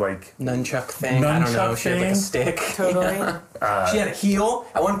 sort of like Nunchuck thing. I don't know. Nunchuck She had like a thing? stick. Totally. She had a heel.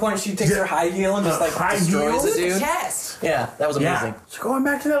 At one point, she takes her high heel and just like high destroys heels? a dude. Chest. Yeah, that was amazing. yeah. So going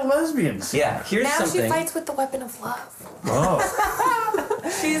back to that lesbian scene. Yeah, here's Now something. she fights with the weapon of love.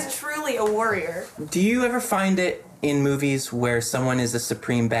 Oh, She's truly a warrior. Do you ever find it in movies where someone is a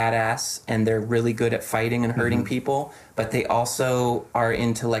supreme badass and they're really good at fighting and hurting people, but they also are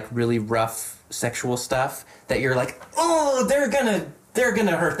into like really rough sexual stuff that you're like, oh, they're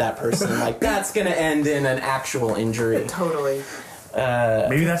gonna hurt that person. Like that's gonna end in an actual injury. Totally.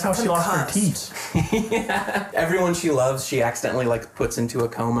 maybe that's how she lost her Concussed. teeth. Everyone she loves, she accidentally like puts into a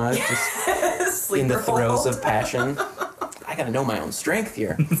coma just in the Sleeper throes hold. of passion. I gotta know my own strength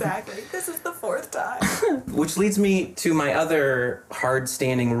here. Exactly. This is the 4th time. Which leads me to my other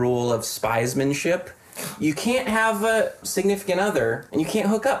hard-standing rule of spiesmanship. You can't have a significant other, and you can't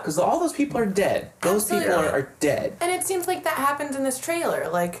hook up, because all those people are dead. Those people Absolutely. are dead. And it seems like that happens in this trailer.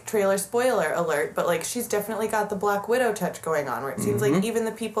 Like, trailer spoiler alert, but like she's definitely got the Black Widow touch going on, where it seems like even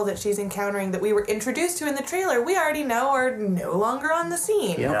the people that she's encountering that we were introduced to in the trailer, we already know are no longer on the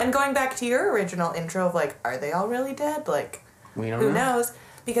scene. Yep. And going back to your original intro of like, are they all really dead? Like, We don't who know. knows?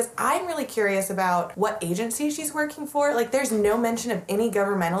 Because I'm really curious about what agency she's working for. Like, there's no mention of any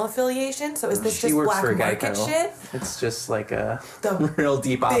governmental affiliation, so is this She just works black for market Geico. shit? It's just like a The real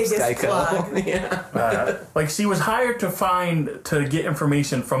deep ops biggest Geico. plug. Yeah. Like she was hired to get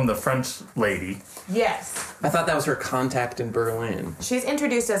information from the French lady. Yes. I thought that was her contact in Berlin. She's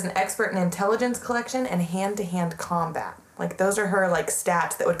introduced as an expert in intelligence collection and hand-to-hand combat. Like, those are her, like,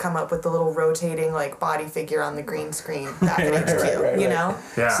 stats that would come up with the little rotating, like, body figure on the green screen back at HQ, right. you know?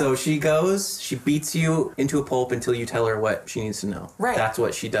 Yeah. So she goes, she beats you into a pulp until you tell her what she needs to know. Right. That's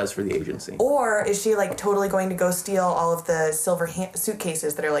what she does for the agency. Or is she, like, totally going to go steal all of the silver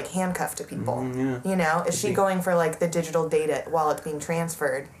suitcases that are, like, handcuffed to people? You know? Is she going for, like, the digital data while it's being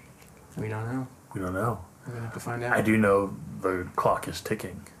transferred? We don't know. We don't know. We're gonna have to find out. I do know the clock is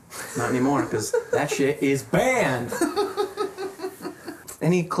ticking. Not anymore, because that shit is banned.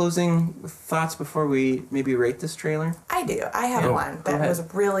 Any closing thoughts before we maybe rate this trailer? I do. I have Yeah. one Go that ahead. was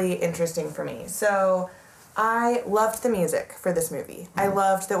really interesting for me. So, I loved the music for this movie. I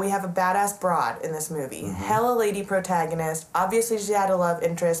loved that we have a badass broad in this movie. Hella lady protagonist. Obviously she had a love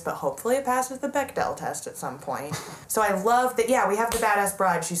interest, but hopefully it passes the Bechdel test at some point. So I love that, yeah, we have the badass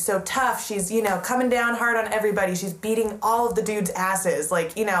broad. She's so tough. She's, coming down hard on everybody. She's beating all of the dudes' asses.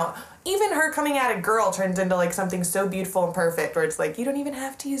 Like, even her coming at a girl turns into, like, something so beautiful and perfect where it's like, you don't even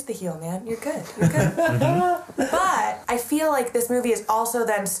have to use the heel, man. You're good. You're good. But I feel like this movie is also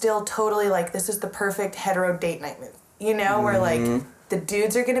then still totally, like, this is the perfect hetero date night movie. Where, like, the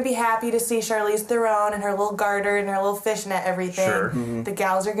dudes are going to be happy to see Charlize Theron and her little garter and her little fishnet everything. Sure. The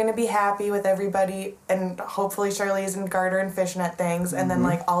gals are going to be happy with everybody and hopefully Charlize and garter and fishnet things and then,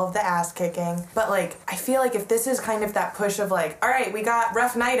 like, all of the ass kicking. But, like, I feel like if this is kind of that push of, like, all right, we got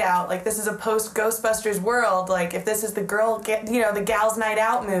rough night out, like, this is a post-Ghostbusters world, like, if this is the the gals night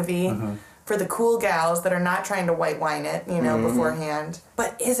out movie for the cool gals that are not trying to white wine it, beforehand.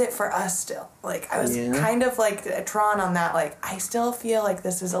 But is it for us still? Like, I was kind of, like, drawn on that. Like, I still feel like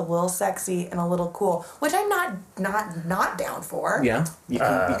this is a little sexy and a little cool, which I'm not down for. Yeah, you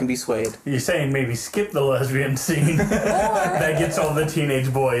can be swayed. You're saying maybe skip the lesbian scene that gets all the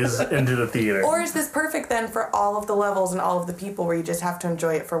teenage boys into the theater. Or is this perfect then for all of the levels and all of the people where you just have to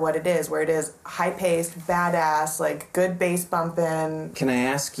enjoy it for what it is, where it is high-paced, badass, like, good bass bumping. Can I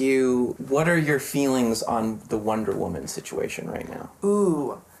ask you, what are your feelings on the Wonder Woman situation right now? Ooh.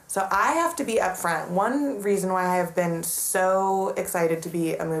 So I have to be upfront. One reason why I have been so excited to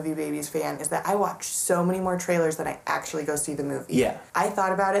be a Movie Babies fan is that I watch so many more trailers than I actually go see the movie. Yeah. I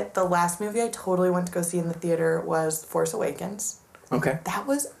thought about it. The last movie I totally went to go see in the theater was Force Awakens. Okay. That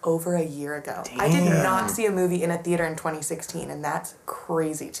was over a year ago. I did not see a movie in a theater in 2016, and that's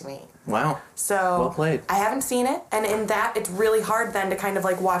crazy to me. Wow. So well played. I haven't seen it, and in that, it's really hard then to kind of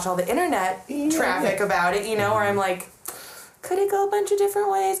like watch all the internet traffic about it, where I'm like, could it go a bunch of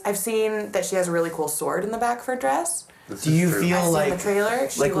different ways? I've seen that she has a really cool sword in the back of her dress. Do you feel I've like seen the trailer?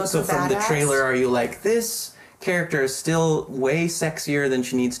 She like looks so from the badass. trailer, are you like, this character is still way sexier than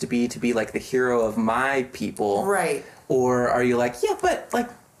she needs to be like the hero of my people? Right. Or are you like, yeah, but like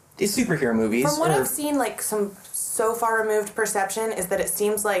it's superhero movies? From what I've seen, like some so far removed perception is that it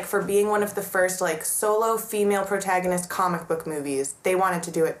seems like for being one of the first like solo female protagonist comic book movies, they wanted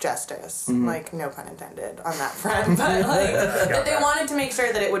to do it justice. Like, no pun intended on that front, but like that they wanted to make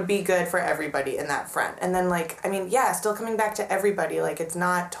sure that it would be good for everybody in that front. And then like, I mean, yeah, still coming back to everybody, like it's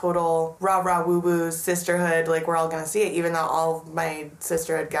not total rah-rah woo-woo sisterhood, like we're all gonna see it, even though all my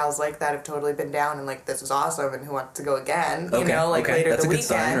sisterhood gals like that have totally been down and like this is awesome and who wants to go again, later That's the a good weekend.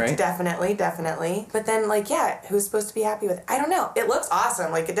 sign, right? Definitely. But then like, yeah, who's supposed to be happy with it? I don't know. It looks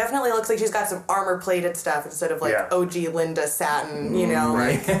awesome. Like it definitely looks like she's got some armor plated stuff instead of like OG Linda satin,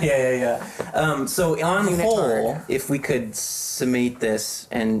 Right. Like, yeah. So on the Unit whole, card. if we could summate this,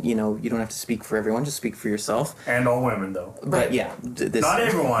 and you don't have to speak for everyone, just speak for yourself. And all women, though. But yeah, this Not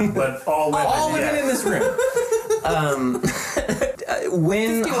everyone, but all women. all women in this room. When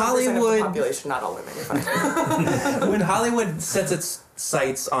 51% of the Hollywood population, not all women, you're fine. when Hollywood sets its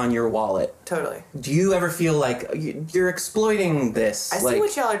sights on your wallet, Totally. do you ever feel like you're exploiting this? I see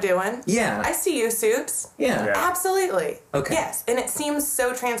what y'all are doing. Yeah. I see you, Suits. Yeah. Absolutely. Okay. Yes, and it seems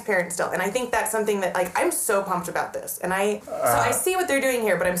so transparent still, and I think that's something that like I'm so pumped about this, and so I see what they're doing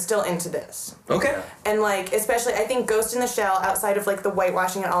here, but I'm still into this. Okay. And like especially, I think Ghost in the Shell, outside of like the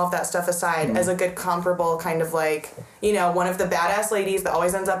whitewashing and all of that stuff aside, as a good comparable kind of like one of the badass ladies that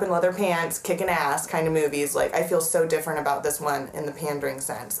always ends up in leather pants, kicking ass kind of movies. Like I feel so different about this one in the pandering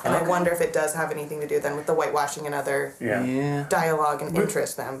sense, and I wonder if it does have anything to do then with the whitewashing and other Yeah. dialogue and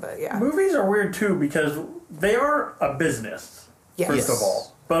interest then. But yeah. Movies are weird too because they are a business. Yes. First of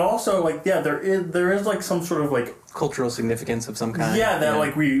all, but also like there is like some sort of like Cultural significance of some kind.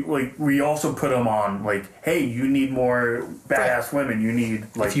 like we also put them on like, hey, you need more badass women. You need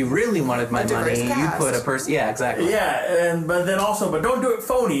like If you really wanted my A diverse money, you cast. put a person. Yeah, exactly. but don't do it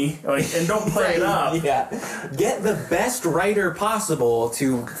phony and don't play it up. Yeah. Get the best writer possible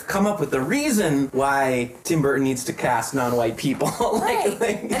to come up with the reason why Tim Burton needs to cast non-white people. Right.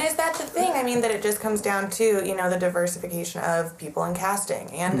 And is that the thing? I mean, that it just comes down to, the diversification of people in casting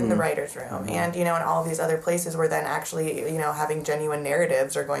and in the writer's room and, in all of these other places where then actually, having genuine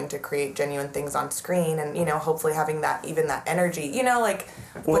narratives are going to create genuine things on screen and, hopefully having that energy,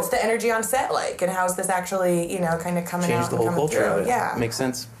 what's the energy on set like and how's this actually, kind of coming Change out the and whole coming culture through? of it. Yeah. Makes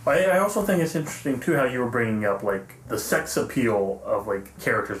sense. I also think it's interesting too how you were bringing up like the sex appeal of like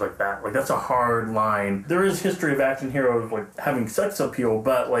characters like that. Like that's a hard line. There is history of action heroes like having sex appeal,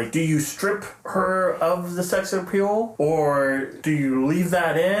 but like do you strip her of the sex appeal or do you leave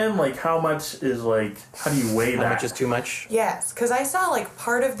that in? Like how much is like how do you weigh that? How much is too much? Yes, because I saw like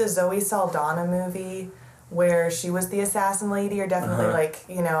part of the Zoe Saldana movie where she was the assassin lady, or definitely like,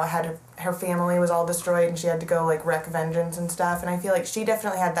 you know, had her family was all destroyed and she had to go like wreak vengeance and stuff. And I feel like she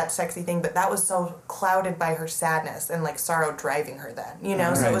definitely had that sexy thing, but that was so clouded by her sadness and like sorrow driving her then, you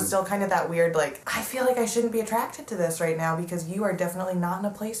know? So it was still kind of that weird, like, I feel like I shouldn't be attracted to this right now because you are definitely not in a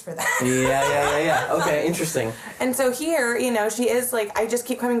place for that. Yeah. Okay, interesting. And so here, you know, she is like, I just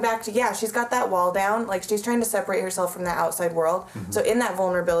keep coming back to, yeah, she's got that wall down. Like, she's trying to separate herself from the outside world. So in that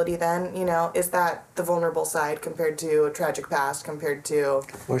vulnerability then, you know, is that the vulnerable side compared to a tragic past, compared to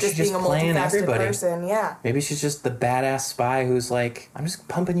Or just she's being a just playing multifaceted everybody. person? Yeah. Maybe she's just the badass spy who's like, I'm just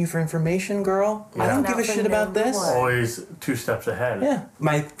pumping you for information, girl. I don't give a shit about this. Always 2 steps ahead. Yeah.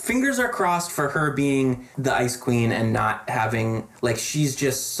 My fingers are crossed for her being the Ice Queen and not having, like, she's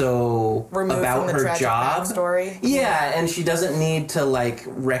just so Removed about from the her tragic job. backstory. Yeah, and she doesn't need to, like,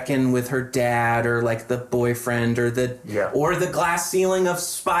 reckon with her dad or, like, the boyfriend or the glass ceiling of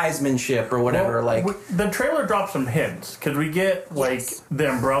spysmanship or whatever. Well, like, the trailer drops some hints because we get like the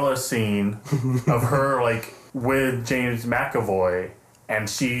umbrella scene of her like with James McAvoy, and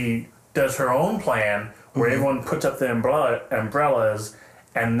she does her own plan where everyone puts up the umbrellas,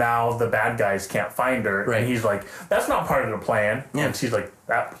 and now the bad guys can't find her. Right. And he's like, "That's not part of the plan." Yeah. And she's like,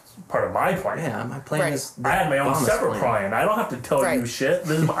 "That's part of my plan." yeah, my plan Right. is... I had my own Obama's separate plan. I don't have to tell you Right. shit.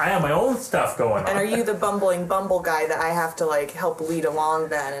 I have my own stuff going on. And are you the bumbling bumble guy that I have to like help lead along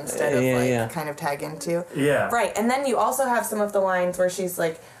then instead of kind of tag into? Yeah. Right. And then you also have some of the lines where she's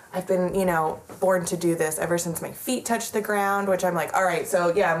like, I've been, you know, born to do this ever since my feet touched the ground, which I'm like, all right,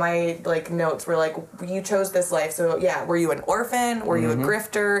 so yeah, my like notes were like, you chose this life. So yeah, were you an orphan? Were you a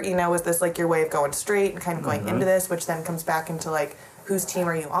grifter? You know, was this like your way of going straight and kind of going into this, which then comes back into like, whose team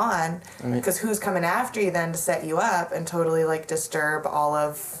are you on? Because who's coming after you then to set you up and totally like disturb all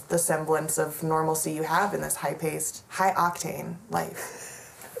of the semblance of normalcy you have in this high-paced, high-octane life.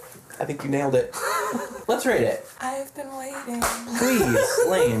 I think you nailed it. Let's rate it. I've been waiting. Please,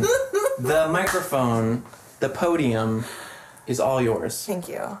 Lane. The microphone, the podium is all yours. Thank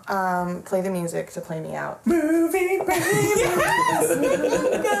you. Play the music to play me out.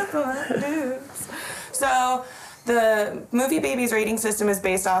 So, the Movie Babies rating system is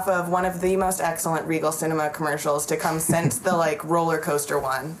based off of one of the most excellent Regal Cinema commercials to come since the like roller coaster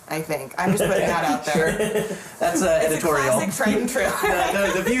one, I think. I'm just putting that out there. That's It's editorial. a classic tried and true.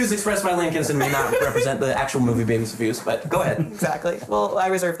 The views expressed by Lincolnson may not represent the actual Movie Babies views, but go ahead. Exactly. Well, I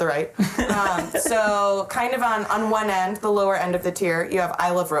reserve the right. So, kind of on one end, the lower end of the tier, you have I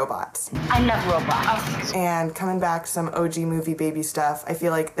Love Robots. I love robots. And coming back to some OG Movie Baby stuff, I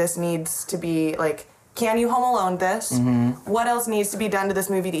feel like this needs to be like, can you Home Alone this? What else needs to be done to this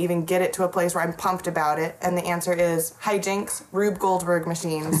movie to even get it to a place where I'm pumped about it? And the answer is hijinks, Rube Goldberg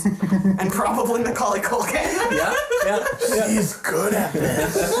machines, and probably Macaulay Culkin. Yeah. He's good at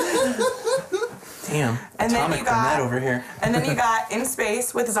this. Damn. And then Atomic you from that got over here. And then you got In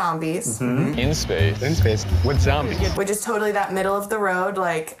Space with Zombies, In space. In space. With zombies. which is totally that middle of the road.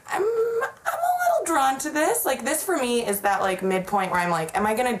 Like I'm a little drawn to this. Like this for me is that like midpoint where I'm like, am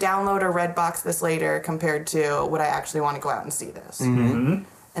I gonna download or Redbox this later compared to would I actually want to go out and see this?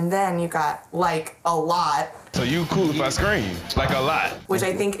 And then you got like a lot, So you cool if I scream? Like a lot. which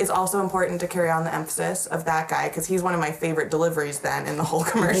I think is also important to carry on the emphasis of that guy because he's one of my favorite deliveries then in the whole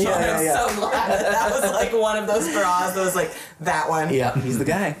commercial. Yeah, And yeah, I'm so glad that was like one of those draws that was like that one. Yeah, he's the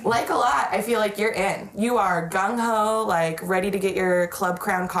guy. Like a lot, I feel like you're in. You are gung-ho, like ready to get your Club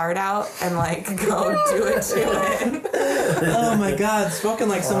Crown card out and like go do it to it. Oh my God, spoken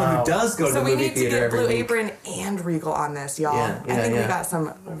like someone who does go to So the we movie need to theater get every Blue week. Apron and Regal on this, y'all. Yeah, I think yeah. we got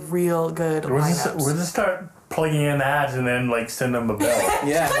some real good We'll lineups. just start plugging in ads and then like send them a bill.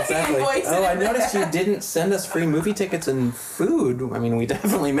 Yeah, exactly. Invoice Oh, I it. noticed you didn't send us free movie tickets and food. I mean, we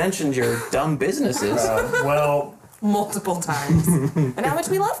definitely mentioned your dumb businesses. Well, Multiple times. And how much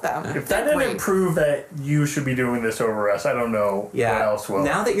we love them. if that They're didn't great. prove that you should be doing this over us, I don't know what else will.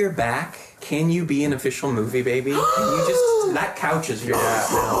 Now that you're back, can you be an official movie baby? Can you just that couch is yours now? As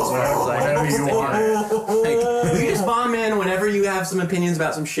far as I Whenever you understand. want it. Like, you just bomb in whenever you have some opinions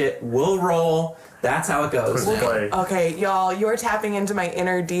about some shit. We'll roll. That's how it goes. Let's play. Okay, y'all, you're tapping into my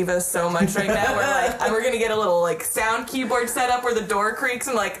inner diva so much right now. We're like, we're gonna get a little like sound keyboard set up where the door creaks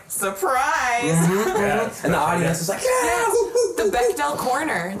and like surprise. Yeah, And the audience is like, yeah. The Bechdel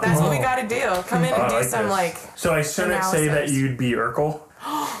corner. That's what we gotta do. Come in and do some this. like. So I shouldn't say that analysis. you'd be Urkel.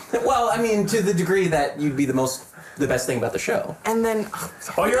 Well, I mean, to the degree that you'd be the best thing about the show. And then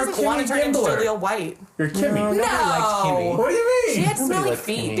Oh, you're doesn't want to turn into Gimbler. Jaleel White. You're Kimmy. No. liked Kimmy. What do you mean? She had smelly liked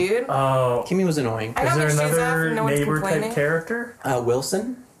feet, Kimmy. dude. Oh, Kimmy was annoying. I is got there my shoes off another and no one's neighbor complaining. type character?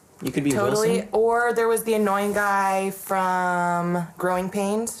 Wilson? You could be Totally. Wilson. Or there was the annoying guy from Growing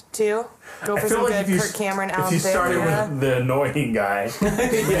Pains, too. Go for some good Kirk Cameron if Alan you started Thicke. with the annoying guy,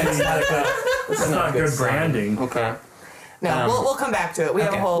 that's not good branding. Okay. No, we'll come back to it. We have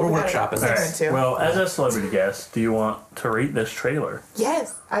a okay, whole we're we got a workshopping segment this. too. Well, as a celebrity guest, do you want to rate this trailer?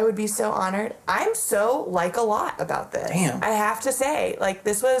 Yes, I would be so honored. I'm so like a lot about this. Damn. I have to say, like,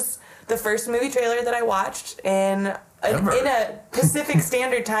 this was the first movie trailer that I watched in Ever. a Pacific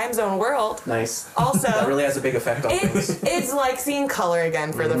Standard Time Zone world. Nice. Also, That really has a big effect on things. it's like seeing color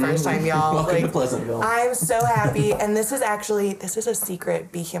again for the first time, y'all. Welcome like, to Pleasantville. I'm so happy, and this is a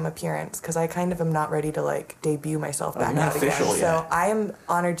secret Be Him appearance because I kind of am not ready to like debut myself back not out again. official So yet. I am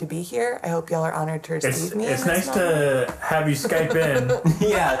honored to be here. I hope y'all are honored to receive me. It's in this nice moment. to have you Skype in.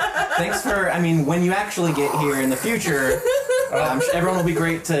 Yeah, thanks for. I mean, when you actually get here in the future, I'm sure everyone will be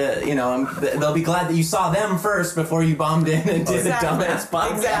great to. They'll be glad that you saw them first before you bombed in and did the dumbass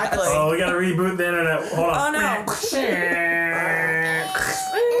podcast. Exactly. Oh, we gotta reboot the internet. Hold on. Oh no.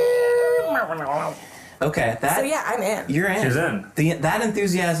 Okay, that. So yeah, I'm in. You're in. She's in. That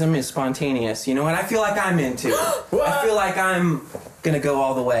enthusiasm is spontaneous. You know what? I feel like I'm into. I feel like I'm gonna go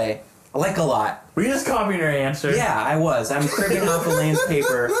all the way. I like a lot. We just copied your answer. Yeah, I was. I'm cribbing off Elaine's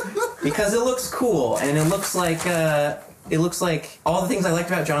paper because it looks cool and it looks like all the things I liked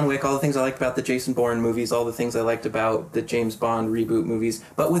about John Wick, all the things I liked about the Jason Bourne movies, all the things I liked about the James Bond reboot movies,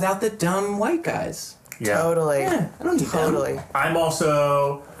 but without the dumb white guys. Yeah. Totally. Yeah, I don't need them. Totally. I'm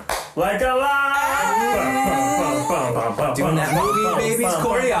also like a lion. Doing that movie baby's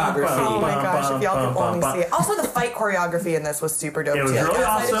choreography. Oh my gosh, if y'all could only see it. Also, the fight choreography in this was super dope It was too. really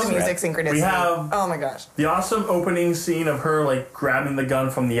Outside of awesome. the music synchronicity. We have- oh my gosh. The awesome opening scene of her like grabbing the gun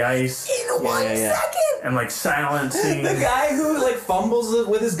from the ice In 1 yeah. second. and like silencing. The guy who like fumbles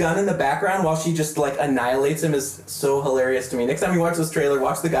with his gun in the background while she just like annihilates him is so hilarious to me. Next time you watch this trailer,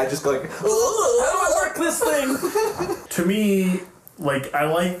 watch the guy just go like, how do I work this thing? To me, like I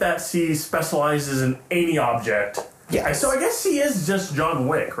like that she specializes in any object. Yeah. So I guess she is just John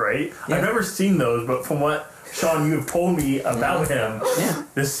Wick, right? Yeah. I've never seen those, but from what Sean you have told me about him, Yeah.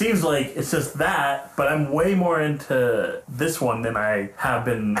 this seems like it's just that. But I'm way more into this one than I have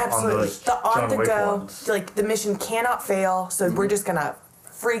been Absolutely. on those The on John the Wick go, ones. like the mission cannot fail, so we're just gonna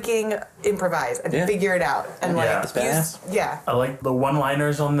freaking improvise and Yeah. figure it out. And like Yeah. That's badass. yeah. I like the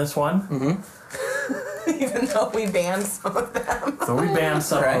one-liners on this one. Even though we banned some of them. So we banned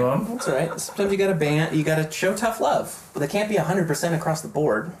some Right. of them. That's right. Sometimes you gotta show tough love. But they can't be 100% across the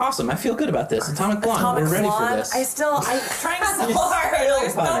board. Awesome. I feel good about this. Atomic Blonde. Atomic We're ready Blonde, for this. I'm trying so hard. still I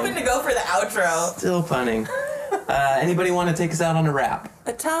was funny. hoping to go for the outro. Still punning. Anybody want to take us out on a rap?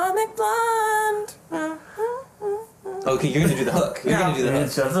 Atomic Blonde. Okay, you're gonna do the hook. You're gonna do the hook.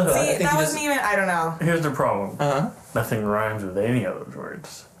 It's just a hook. See, think that you wasn't just- even, I don't know. Here's the problem. Uh-huh. Nothing rhymes with any of those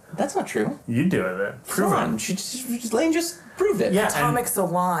words. That's not true. You do it then. Come on. Lane just proved it. Yeah, Atomic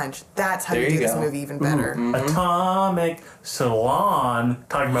Solange. That's how There you you do this go. movie even better. and Atomic Salon.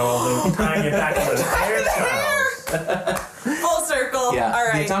 Talking about all the tying it back to the hairstyles. Full circle. Yeah. All The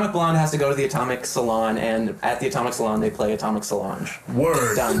right. Atomic Blonde has to go to the Atomic Salon, and at the Atomic Salon, they play Atomic Solange.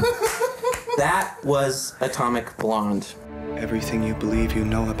 Word. Done. That was Atomic Blonde. Everything you believe you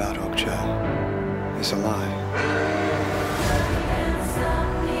know about Okja is a lie.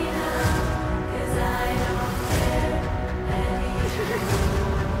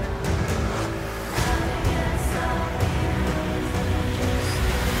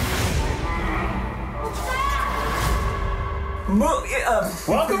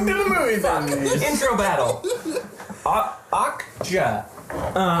 Welcome to the movie then. Intro battle. Okja.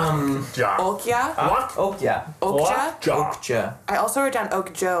 Ja. Okja? What? Okja. Okja? Ja. Okja. I also wrote down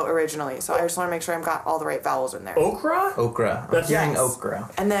Okjo originally, so I just want to make sure I've got all the right vowels in there. Okra? Okra. I'm That's- hearing Yes. okra.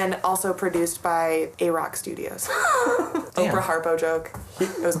 And then also produced by A-Rock Studios. Damn. Oprah Harpo joke.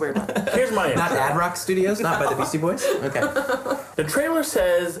 It was a weird one. Here's my Not intro. Ad Rock Studios, not by the Beastie Boys? Okay. The trailer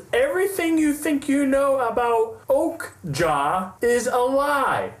says everything you think you know about Okja is a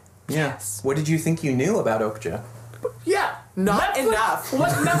lie. Yes. What did you think you knew about Okja? Yeah. Not enough.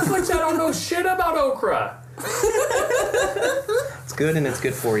 What Netflix? I don't know shit about okra. It's good and it's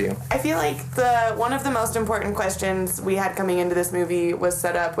good for you. I feel like one of the most important questions we had coming into this movie was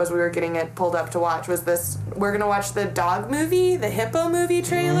set up as we were getting it pulled up to watch was this: we're gonna watch the dog movie, the hippo movie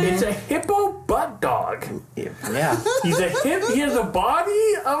trailer. It's a hippo butt dog. Yeah. He has the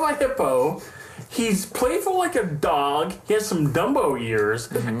body of a hippo. He's playful like a dog. He has some Dumbo ears.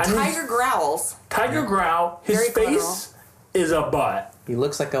 And Tiger growls Tiger growl. His Very face is a butt. He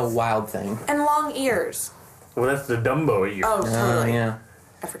looks like a wild thing. and long ears. Well, that's the Dumbo ear. Oh, totally. Yeah.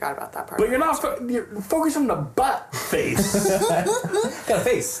 I forgot about that part. But you're focused on the butt face. Got a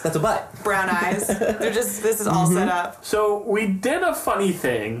face. That's a butt. Brown eyes. They're just, this is all set up. So we did a funny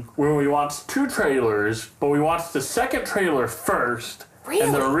thing where we watched 2 trailers, but we watched the second trailer first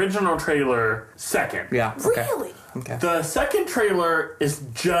and the Really? original trailer second. Yeah. Okay. Really? Okay. The second trailer is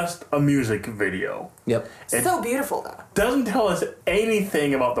just a music video. Yep. It So beautiful, though. doesn't tell us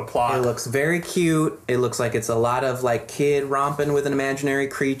anything about the plot. It looks very cute. It looks like it's a lot of like kid romping with an imaginary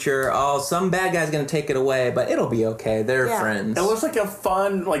creature. Oh, some bad guy's gonna take it away, but it'll be okay. They're Yeah. friends. It looks like a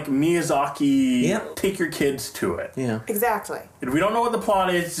fun, like Miyazaki, Yep. take your kids to it. Yeah. Exactly. We don't know what the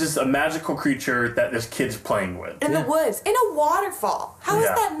plot is, it's just a magical creature that this kid's playing with. In the woods, in a waterfall. How is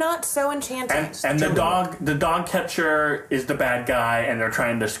Yeah. that not so enchanting? And the dog catcher is the bad guy, and they're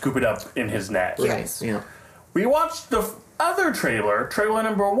trying to scoop it up in his net. Yes. Yeah. We watched the other trailer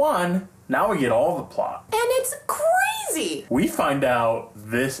number 1. Now we get all the plot. And it's crazy. We find out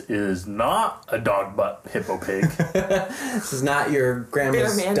this is not a dog butt hippo pig. This is not your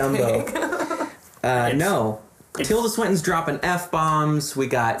grandma's Bear man Dumbo. No. Tilda Swinton's dropping F-bombs. We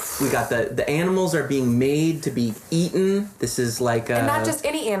got the animals are being made to be eaten. This is like And not just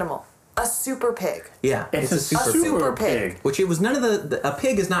any animal. A super pig. yeah, It's a super, super pig. pig. which it was none of a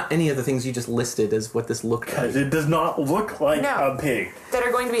pig is not any of the things you just listed as what this looked like. Because it does not look like No. a pig. That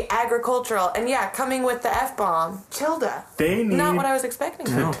are going to be agricultural. And yeah, coming with the F-bomb. Tilda. They need Not what I was expecting.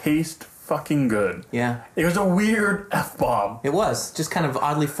 to taste fucking good. Yeah. It was a weird F-bomb. It was just kind of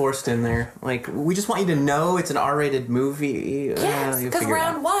oddly forced in there. Like, we just want you to know it's an R-rated movie. Yes, you'll because figure it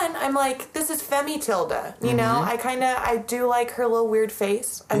out. round 1, I'm like, this is Femi Tilda. You know, I do like her little weird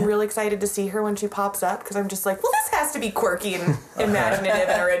face. I'm really excited to see her when she pops up because I'm just like, well, this has to be quirky and imaginative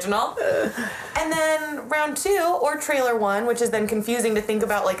and original. And then round 2, or trailer 1, which is then confusing to think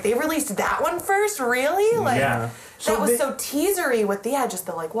about, like, they released that one first? Really? Like, Yeah. that was so teasery with just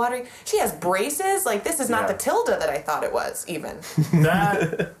the like watery. She has braces. Like, this is not Yeah. the Tilda that I thought it was, even.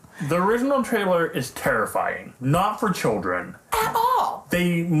 That the original trailer is terrifying. Not for children. At all.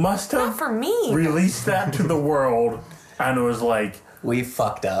 They must Not have for me. released that to the world, and it was like, We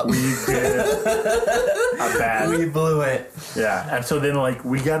fucked up. you did a bad. We blew it. Yeah, and so then like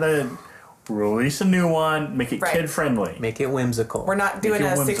we gotta release a new one, make it Right. kid friendly. Make it whimsical. We're not doing it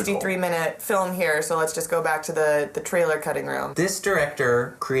a whimsical. 63-minute film here, so let's just go back to the trailer cutting room. This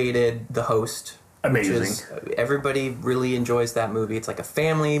director created The Host. Amazing. Which is, everybody really enjoys that movie. It's like a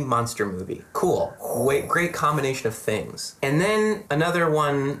family monster movie. Cool. Great combination of things. And then another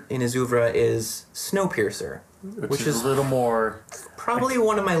one in his oeuvre is Snowpiercer, which is a little more. probably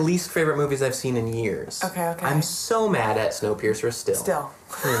one of my least favorite movies I've seen in years. Okay. I'm so mad at Snowpiercer still. Still.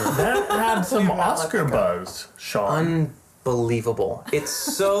 That had some You're not Oscar looking buzz, Sean. Unbelievable. It's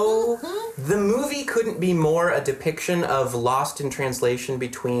so... The movie couldn't be more a depiction of lost in translation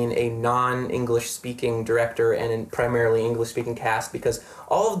between a non-English speaking director and a primarily English speaking cast, because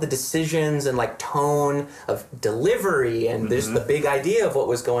all of the decisions and like tone of delivery and the big idea of what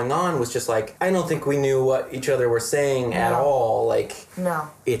was going on was just like, I don't think we knew what each other were saying at all. Like, No.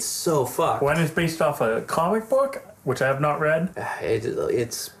 it's so fucked. When it's based off a comic book, which I have not read,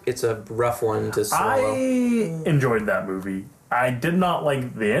 It's a rough one to swallow. I enjoyed that movie. I did not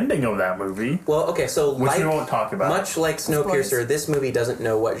like the ending of that movie, Well, okay, so which we won't talk about. much like Snowpiercer, Spoilers. this movie doesn't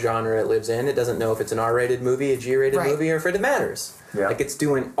know what genre it lives in. It doesn't know if it's an R-rated movie, a G-rated Right. movie, or if it matters. Yeah. Like, it's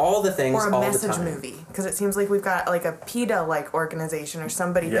doing all the things Or a all the message time. movie. Because it seems like we've got like a PETA-like organization or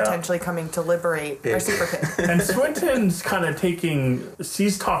somebody Yeah. potentially coming to liberate our Pig. super pig. And Swinton's kind of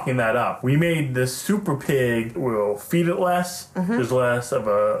she's talking that up. We made this super pig, we'll feed it less, there's less of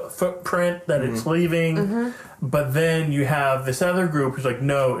a footprint that it's leaving. But then you have this other group who's like,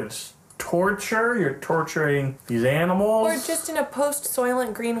 no, it's torture, you're torturing these animals. Or just in a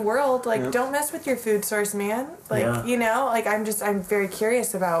post-Soylent Green world, like, don't mess with your food source, man. Like, Yeah. you know, like, I'm very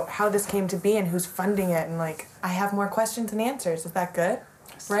curious about how this came to be and who's funding it. And, like, I have more questions than answers. Is that good?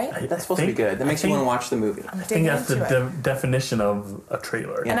 Right? That's supposed to be good. That makes you want to watch the movie. I think that's the definition of a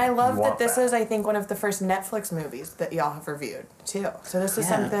trailer. Yeah. And I love You that want this is, I think, one of the first Netflix movies that y'all have reviewed, too. So this is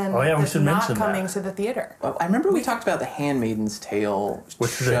Yeah. something Oh, yeah, we that's should not mention coming that. to the theater. Well, I remember we talked about The Handmaid's Tale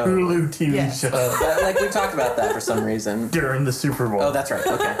Which is show. a Hulu TV Yes. show Like, we talked about that for some reason. during the Super Bowl. Oh, that's right.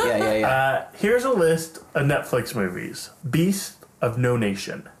 Okay. Yeah. Here's a list of Netflix movies. Beast of No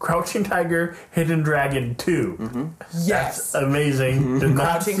Nation. Crouching Tiger, Hidden Dragon 2. Yes. Amazing. Did not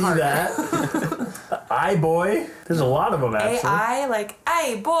Crouching see Heart. that. I Boy. There's a lot of them, actually. AI, like,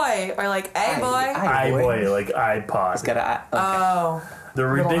 hey, boy. Or, like, hey, boy. I Boy, like iPod. It's got a... Okay. Oh. The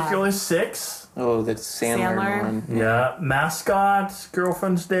Little Ridiculous Six. Oh, the Sandler Sandler. one. Yeah. Mascots,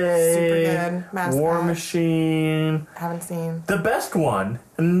 Girlfriend's Day. Super good. Mascot. War Machine. Haven't seen. The best one,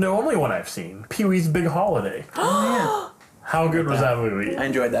 and the only one I've seen, Pee-wee's Big Holiday. Oh, How good was that movie? yeah. I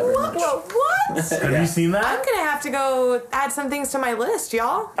enjoyed that very much. What? Have you seen I'm that? gonna have to go add some things to my list,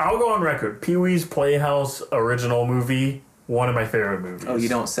 y'all. I'll go on record. Pee-wee's Playhouse original movie, one of my favorite movies. Oh, you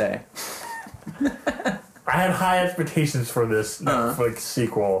don't say. I had high expectations for this Netflix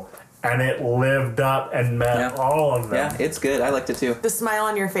sequel, and it lived up and met Yeah. all of them. Yeah, it's good. I liked it too. The smile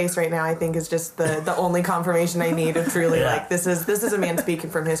on your face right now, I think, is just the only confirmation I need of truly Yeah. like this is a man speaking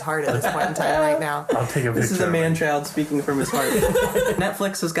from his heart at this point in time right now. I'll take a picture. This is a of it. man-child speaking from his heart.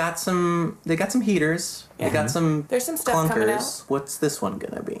 Netflix has got some. They got some heaters. They got some. There's some stuff coming out. clunkers. What's this one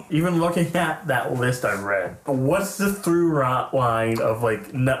gonna be? Even looking at that list I read, what's the through line of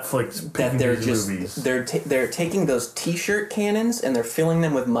like Netflix That picking they're these just movies? they're taking those T-shirt cannons and they're filling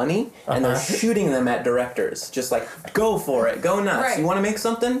them with money and they're shooting them at directors. Just like go for it, go nuts. Right. You want to make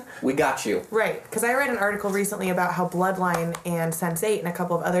something? We got you. Right, because I read an article recently about how Bloodline and Sense8 and a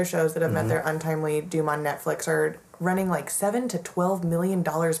couple of other shows that have met their untimely doom on Netflix are running like $7 to $12 million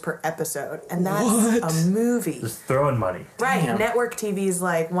per episode, and that's What? a movie. Just throwing money. Right, Damn. network TV's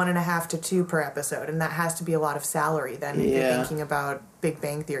like 1.5 to 2 per episode, and that has to be a lot of salary then if you're Yeah. thinking about Big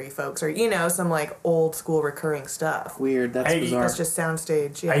Bang Theory folks, or some like old school recurring stuff. Weird. That's Hey, bizarre. That's just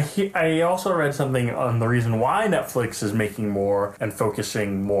soundstage. Yeah. I also read something on the reason why Netflix is making more and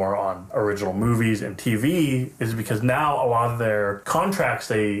focusing more on original movies and TV is because now a lot of their contracts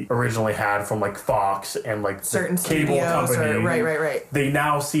they originally had from like Fox and like Certain the cable studios company. or right. They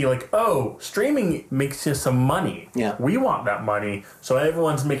now see like, oh, streaming makes you some money. Yeah. We want that money. So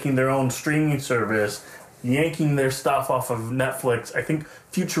everyone's making their own streaming service, yanking their stuff off of Netflix. I think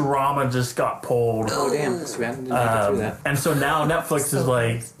Futurama just got pulled. Oh damn! Too bad. Didn't make it through that. And so now Netflix is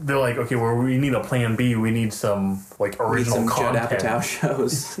like, they're like, okay, well, we need a plan B. We need some like Need original some Judd content. Apatow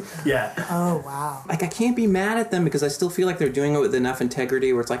shows. Yeah. Oh wow. Like I can't be mad at them because I still feel like they're doing it with enough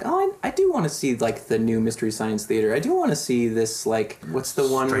integrity where it's like, oh, I do want to see like the new Mystery Science Theater. I do want to see this like what's the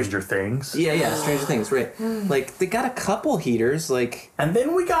one? Stranger Things. Yeah, Stranger Things, right? Like they got a couple heaters, like And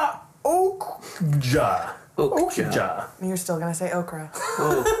then we got Okja. Okja. You're still gonna say okra.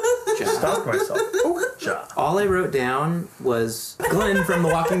 Stop myself. Okja. All I wrote down was Glenn from The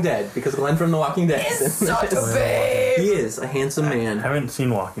Walking Dead because Glenn from The Walking Dead. It's such a babe. He is a handsome I man. haven't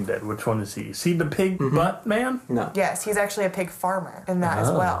seen Walking Dead. Which one is he? Is he the pig butt man? No. Yes, he's actually a pig farmer in that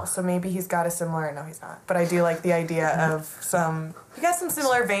as well. So maybe he's got a similar. No, he's not. But I do like the idea of some. You got some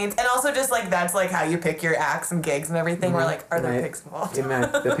similar veins, and also just like that's like how you pick your acts and gigs and everything. Where like, are there Right. pigs involved? Am I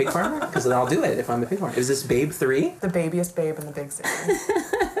the pig farmer? Because I'll do it if I'm the pig farmer. Is this Babe 3? The babiest babe in the big city.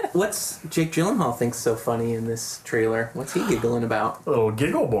 What's Jake Gyllenhaal thinks so funny in this trailer? What's he giggling about? Little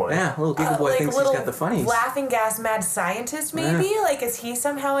giggle boy. Yeah, little giggle boy like thinks he's little got the funnies. laughing gas mad scientist maybe. Like, is he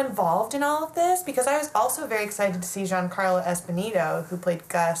somehow involved in all of this? Because I was also very excited to see Giancarlo Esposito, who played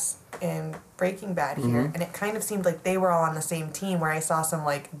Gus in Breaking Bad here, and it kind of seemed like they were all on the same team. Where I saw some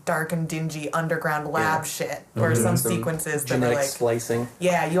like dark and dingy underground lab shit, or some sequences that were Genetic like, splicing.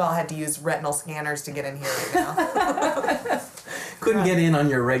 yeah, you all had to use retinal scanners to get in here right now. Couldn't get in on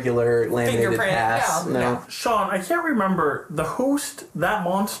your regular laminated Fingerprint, pass. no. Sean, I can't remember the host. That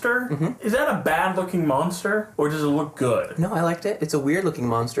monster is that a bad looking monster or does it look good? No, I liked it. It's a weird looking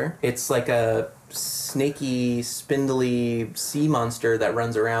monster. It's like a snaky, spindly sea monster that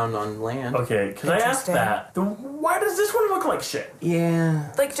runs around on land. Okay, because I asked Interesting. that. Why does this one look like shit?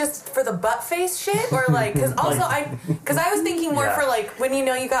 Yeah. Like just for the butt face shit, or like because also because I was thinking more Yeah. for like when you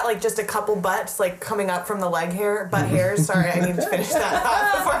got like just a couple butts like coming up from the butt hairs. Sorry, I need to finish that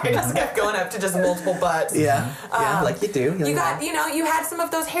off before I just kept going up to just multiple butts. Yeah. Yeah, like you do. You got you had some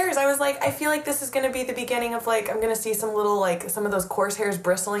of those hairs. I was like, I feel like this is gonna be the beginning of like I'm gonna see some little like some of those coarse hairs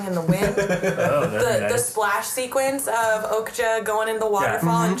bristling in the wind. Oh, that'd be The nice. splash sequence of Okja going in the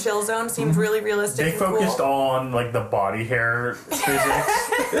waterfall and chill zone seemed really realistic. They and focused cool. on like the body hair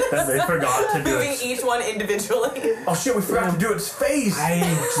physics, and they forgot to do Moving it. each one individually. Oh shit, we forgot to do its face.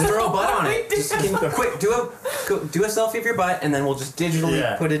 Just throw a butt on it. We Just quick, do a selfie of your butt, and then we'll just digitally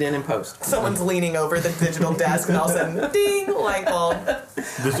Yeah. put it in post. Someone's leaning over the digital desk and all of a sudden, ding, light bulb.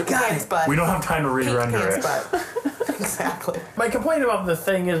 Pants butt. We don't have time to Pink re-render pants it. butt. Exactly. My complaint about the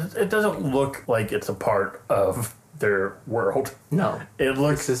thing is it doesn't look like it's a part of their world. No. It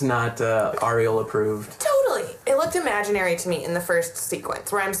looks This is not Ariel approved. Totally. It looked imaginary to me in the first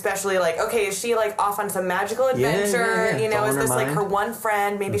sequence where I'm especially like, okay, is she like off on some magical adventure? yeah. You know, Following is her this like mind. her one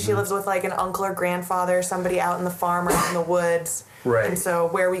friend? Maybe she lives with like an uncle or grandfather, somebody out in the farm or out in the woods. Right. And so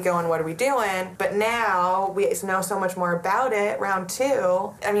where are we going? What are we doing? But now we know so much more about it. Round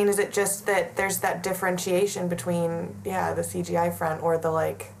 2. I mean, is it just that there's that differentiation between the CGI front or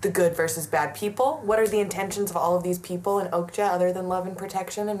the good versus bad people? What are the intentions of all of these people in Okja other than love and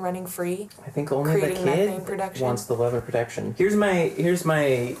protection and running free? I think only the Creating methane kid production? wants the love and protection. Here's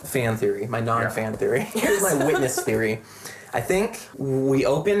my fan theory, my non-fan theory. Here's my witness theory. I think we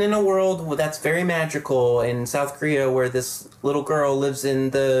open in a world that's very magical in South Korea where this little girl lives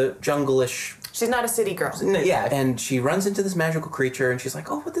in the jungle-ish. She's not a city girl. Yeah, and she runs into this magical creature and she's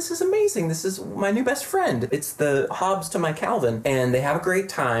like, oh, but this is amazing. This is my new best friend. It's the Hobbes to my Calvin. And they have a great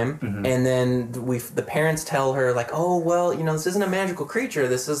time. Mm-hmm. And then the parents tell her like, oh, well, this isn't a magical creature.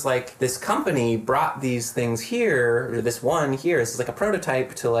 This is like this company brought these things here, or this one here. This is like a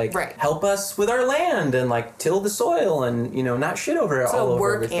prototype to help us with our land and till the soil and, not shit over it all over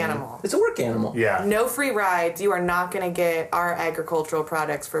work everything. animal. It's a work animal. Yeah. No free rides. You are not going to get our agricultural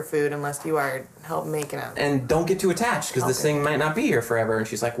products for food unless you are help making it. And don't get too attached because this thing might not be here forever. And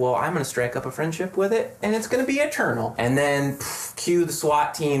she's like, well, I'm going to strike up a friendship with it and it's going to be eternal. And then cue the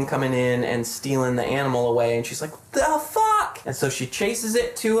SWAT team coming in and stealing the animal away. And she's like, the fuck? And so she chases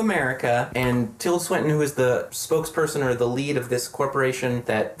it to America. And Tilda Swinton, who is the spokesperson or the lead of this corporation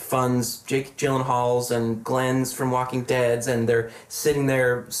that funds Jake Gyllenhaal's and Glenn's from Walking Dead's, and they're sitting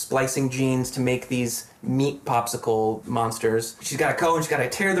there splicing genes to make these meat popsicle monsters. She's got to go and she's got to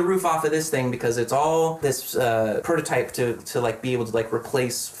tear the roof off of this thing because it's all this prototype to be able to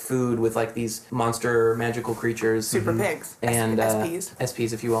replace food with these monster magical creatures. Super pigs. And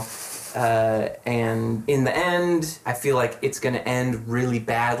SPs, if you will. And in the end, I feel like it's going to end really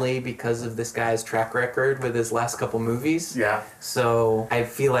badly because of this guy's track record with his last couple movies. Yeah. So I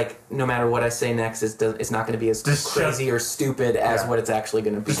feel like no matter what I say next, it's not going to be as crazy or stupid as what it's actually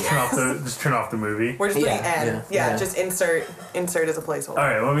going to be. Just turn off the movie. We're just putting N. Yeah, just insert as a placeholder.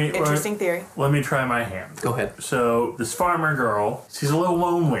 All right, Interesting theory. Let me try my hand. Go ahead. So this farmer girl, she's a little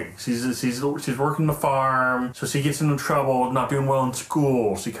lonely. She's working the farm, so she gets into trouble, not doing well in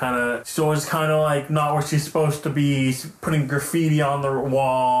school. She's always kind of not where she's supposed to be. She's putting graffiti on the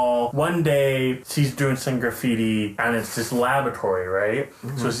wall. One day she's doing some graffiti, and it's this laboratory, right?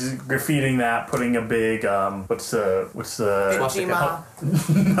 Mm-hmm. So she's graffitiing that, putting a big what's the Jima.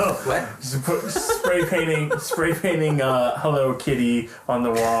 No. What? Spray painting Hello Kitty on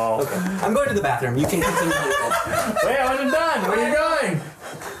the wall. Okay. I'm going to the bathroom. You can continue with it. Wait, I wasn't done. Where are you going?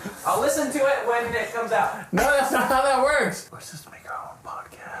 I'll listen to it when it comes out. No, that's not how that works. Let's just make our own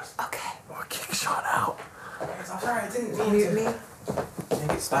podcast. Okay. Or kick Sean out. I'm sorry, I didn't mean to.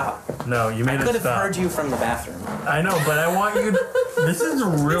 Make it stop. No, you made it stop. I could have heard you from the bathroom. I know, but I want you to... This is a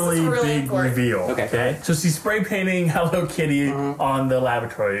really big important. reveal. Okay. So she's spray painting Hello Kitty on the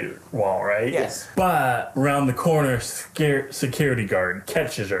laboratory wall, right? Yes. But around the corner, security guard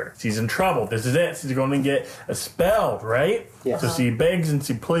catches her. She's in trouble. This is it. She's going to get expelled, right? Yes. So she begs and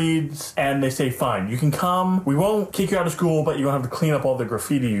she pleads, and they say, fine, you can come. We won't kick you out of school, but you're going to have to clean up all the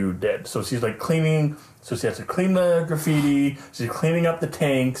graffiti you did. So she's cleaning... So she has to clean the graffiti, she's cleaning up the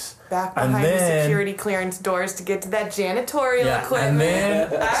tanks. Back behind the security clearance doors to get to that janitorial equipment. And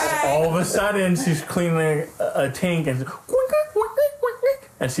then all of a sudden she's cleaning a tank and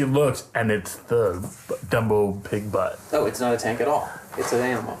she looks and it's the Dumbo pig butt. Oh, it's not a tank at all. It's an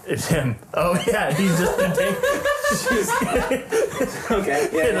animal. It's him. Oh yeah, he's just a tank. Okay.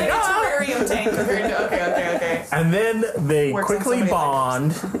 Yeah. It's a aquarium tank compared to okay. And then they Works quickly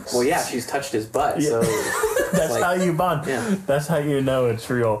on so many bond. Well, yeah, she's touched his butt, so That's how you bond. Yeah. That's how you know it's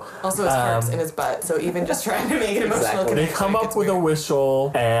real. Also, his heart's in his butt, so even just trying to make an emotional Exactly. They connection. come up with a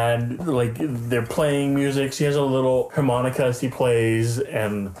whistle and they're playing music. She has a little harmonica she plays,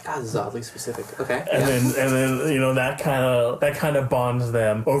 and God, this is oddly specific. Okay. and then that kind of bonds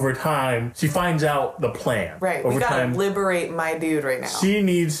them over time. She finds out the plan. Right, Over we gotta time, liberate my dude right now. she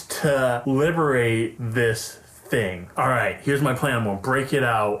needs to liberate this thing. All right, here's my plan. I'm gonna break it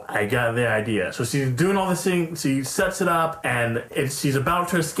out. I got the idea. So she's doing all this thing. She sets it up, and she's about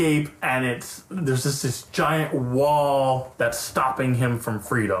to escape, and there's this giant wall that's stopping him from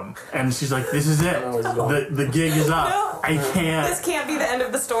freedom. And she's like, "This is it. The gig is up. No. I can't." This can't be the end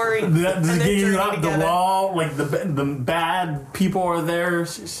of the story. The gig is up. The wall, the bad people are there.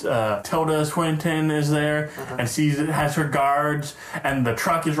 Tilda Swinton is there, and she has her guards, and the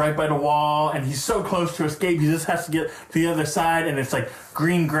truck is right by the wall, and he's so close to escape. He just has to get to the other side, and it's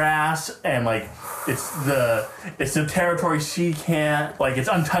green grass and it's the territory she can't, like, it's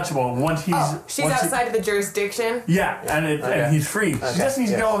untouchable. Once she's outside of the jurisdiction. Yeah, and he's free. She just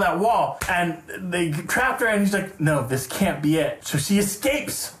needs to get over that wall. And they trapped her, and he's like, no, this can't be it. So she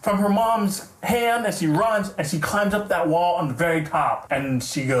escapes from her mom's hand, and she runs, and she climbs up that wall on the very top, and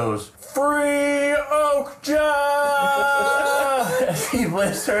she goes, "Free Okja!" And she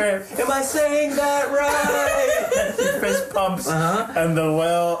lifts her. Am I saying that right? And she fist pumps, and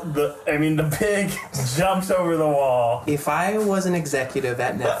the pig jumps over the wall. If I was an executive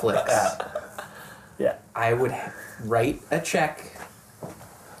at Netflix, Yeah. I would write a check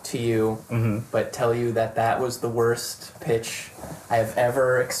to you, but tell you that was the worst pitch I have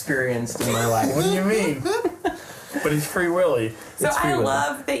ever experienced in my life. What do you mean? But he's Free Willy. So I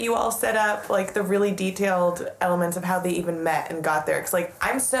love that you all set up like the really detailed elements of how they even met and got there. Cause like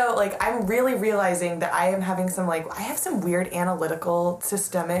I'm really realizing that I am having I have some weird analytical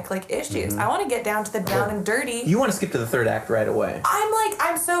systemic issues. I want to get down to the down and dirty. You want to skip to the third act right away.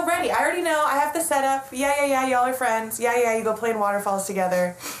 I'm so ready. I already know. I have the setup. Yeah. Y'all are friends. Yeah. You go play in waterfalls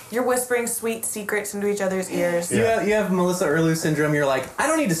together. You're whispering sweet secrets into each other's ears. Yeah. You have Melissa Earlou syndrome. You're like, I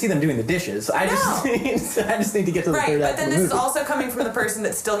don't need to see them doing the dishes. I just need to get to the third act. But then this is also coming from the person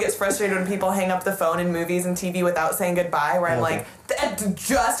that still gets frustrated when people hang up the phone in movies and TV without saying goodbye, where I'm like,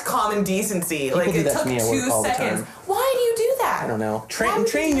 just common decency. People do It that took to me at 2 work all the seconds. time. Why do you do that? I don't know. Why would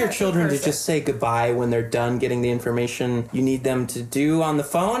you Train do your that children to person? just say goodbye when they're done getting the information you need them to do on the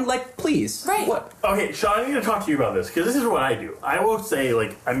phone. Like, please. Right. What? Okay, Sean, I need to talk to you about this, because this is what I do. I will say,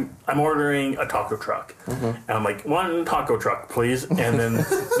 I'm ordering a taco truck, and I'm like, 1 taco truck, please. And then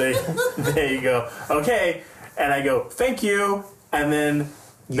they go, okay, and I go, thank you, and then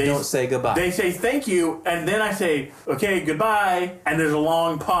You don't say goodbye. They say thank you, and then I say, okay, goodbye, and there's a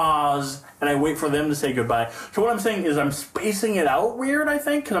long pause, and I wait for them to say goodbye. So what I'm saying is I'm spacing it out weird, I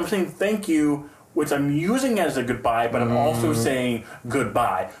think, because I'm saying thank you, which I'm using as a goodbye, but I'm also saying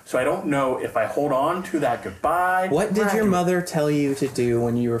goodbye. So I don't know if I hold on to that goodbye. What did your mother tell you to do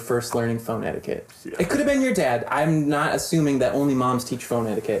when you were first learning phone etiquette? Yeah. It could have been your dad. I'm not assuming that only moms teach phone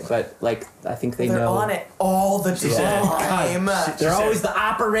etiquette, but I think they They're know. on it all the time. They're always the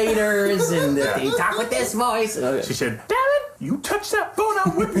operators, and they talk with this voice. She said, damn it, you touch that phone,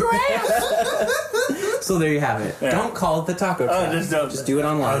 I'll whip your ass. So there you have it. Yeah. Don't call it the taco truck. Just do it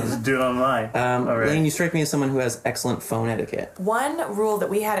online. I'll just do it online. All right. Lane, you strike me as someone who has excellent phone etiquette. One rule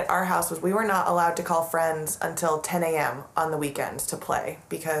that we had at our house was we were not allowed to call friends until 10 a.m. on the weekends to play,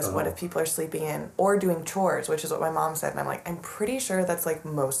 because what if people are sleeping in or doing chores, which is what my mom said, and I'm like, I'm pretty sure that's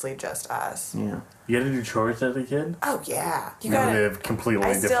mostly just us. Yeah. You had to do chores as a kid? Oh yeah, you We gotta live completely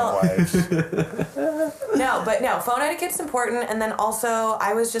I different still- lives. No, phone etiquette's important. And then also,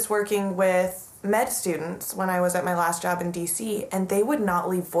 I was just working with med students when I was at my last job in DC, and they would not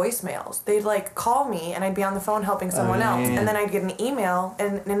leave voicemails. They'd call me, and I'd be on the phone helping someone else, and then I'd get an email in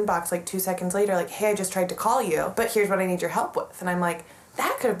an inbox 2 seconds later, hey, I just tried to call you, but here's what I need your help with. And I'm like,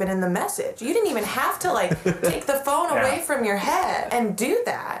 that could have been in the message. You didn't even have to take the phone away from your head and do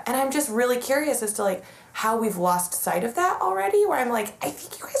that. And I'm just really curious as to how we've lost sight of that already, where I'm I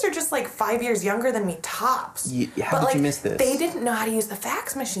think you guys are just 5 years younger than me tops. How did you miss this? They didn't know how to use the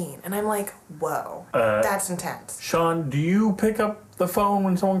fax machine. And I'm whoa, that's intense. Sean, do you pick up the phone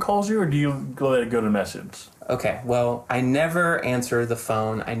when someone calls you, or do you let it go to message? Okay, well, I never answer the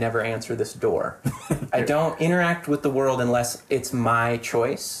phone. I never answer this door. I don't interact with the world unless it's my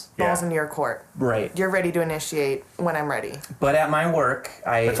choice. Balls in your court. Right. You're ready to initiate when I'm ready. But at my work,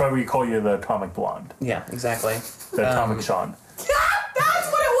 That's why we call you the Atomic Blonde. Yeah, exactly. The Atomic Sean.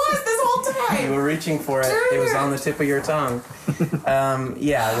 That's what it was this whole time. You were reaching for it. It was on the tip of your tongue.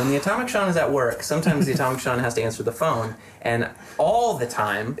 Yeah, when the Atomic Sean is at work, sometimes the Atomic Sean has to answer the phone. And all the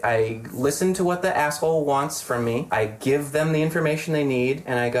time, I listen to what the asshole wants from me. I give them the information they need,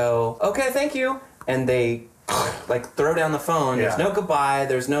 and I go, okay, thank you. And they throw down the phone. Yeah. There's no goodbye.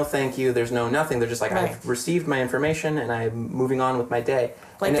 There's no thank you. There's no nothing. They're just Right. I've received my information, and I'm moving on with my day.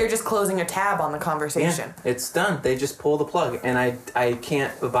 And They're just closing a tab on the conversation. yeah, it's done. They just pull the plug, and I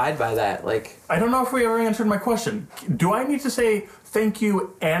can't abide by that. I don't know if we ever answered my question. Do I need to say thank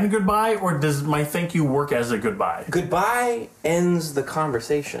you and goodbye, or does my thank you work as a goodbye? Goodbye ends the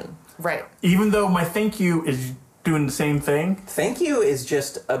conversation. Right. Even though my thank you is doing the same thing? Thank you is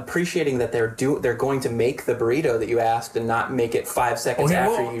just appreciating that they're going to make the burrito that you asked and not make it 5 seconds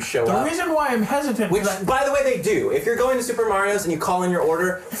after you show the up. The reason why I'm hesitant... Which, by the way, they do. If you're going to Super Mario's and you call in your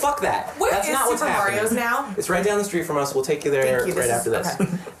order, fuck that. Where That's is not what's Super happening. Mario's now? It's right down the street from us. We'll take you there after this. Okay.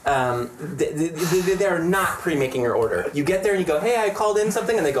 They're not pre-making your order. You get there and you go, hey, I called in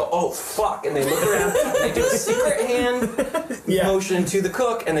something, and they go, oh, fuck. And they look around and they do a secret hand motion to the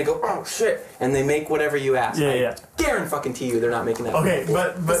cook, and they go, oh, shit. And they make whatever you ask. Yeah. Guarantee you they're not making that. Okay,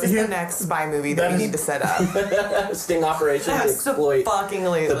 but this is the next spy movie that we need to set up. Sting operation to exploit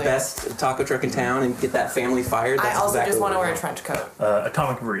the best taco truck in town and get that family fired. That's I also exactly just want to what wear a trench coat.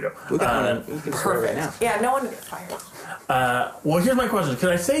 Atomic burrito. We got one. You can just wear it right now. Yeah, no one will get fired. Well, here's my question. Can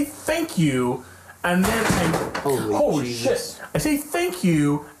I say thank you and then Holy shit. I say thank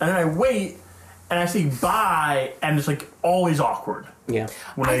you and then I wait and I say bye and it's like always awkward. Yeah.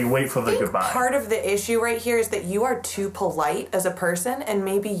 When I wait for the goodbye. Part of the issue right here is that you are too polite as a person, and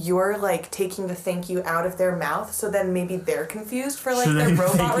maybe you're like taking the thank you out of their mouth, so then maybe they're confused for like their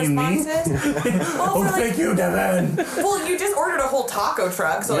robot responses. Well, thank you, Devin. Well, you just ordered a whole taco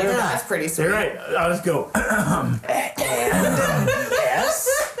truck, so like that's pretty sweet. You're right. I'll just go. Yes.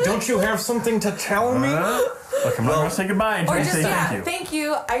 Don't you have something to tell me? Look, I'm not gonna say goodbye until Or you just say thank you. thank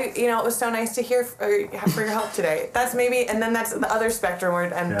you. It was so nice to hear for your help today. That's maybe, and then that's the other spectrum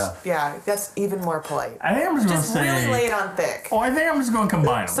where, and that's even more polite. I think I'm just gonna Just say. really lay it on thick. Oh, I think I'm just gonna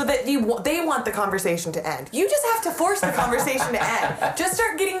combine them. So that they want the conversation to end. You just have to force the conversation to end. Just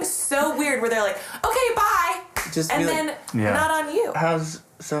start getting so weird where they're like, okay, bye, Just and be then like, not on you. How's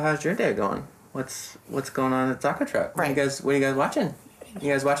your day going? What's going on at Taco Truck? Right. What are you guys watching? You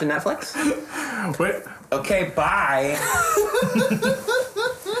guys watching Netflix? Wait. Okay, bye.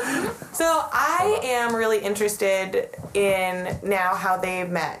 So I am really interested in now how they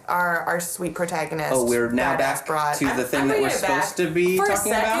met our sweet protagonist. Oh, we're now Badass back Broad. to the thing that bringing we're it back supposed to be for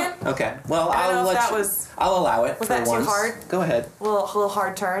talking a second. about? Okay. Well, I don't know if let that you, was- I'll allow it was for that too once. hard? Go ahead. A little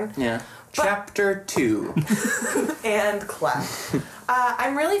hard turn. Yeah. Chapter 2. And clap.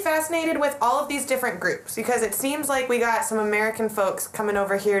 I'm really fascinated with all of these different groups because it seems like we got some American folks coming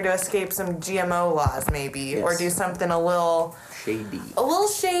over here to escape some GMO laws, maybe, or do something a little shady, a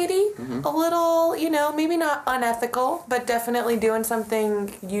little, maybe not unethical, but definitely doing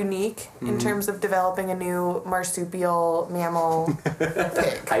something unique in terms of developing a new marsupial mammal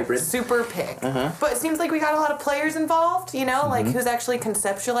pig. Hybrid. Super pig. But it seems like we got a lot of players involved, like who's actually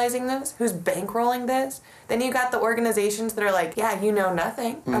conceptualizing this, who's bankrolling this. Then you got the organizations that are like, yeah, you know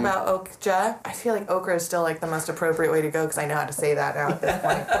nothing about Okja. I feel like Okra is still like the most appropriate way to go because I know how to say that now at this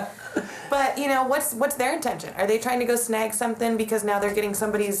point. But, what's their intention? Are they trying to go snag something because now they're getting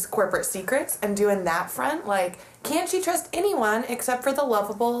somebody's corporate secrets and doing that front? Like, can't she trust anyone except for the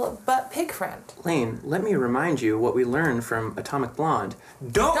lovable but pig friend? Lane, let me remind you what we learned from Atomic Blonde.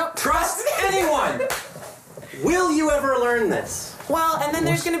 Don't trust anyone! Will you ever learn this? Well, and then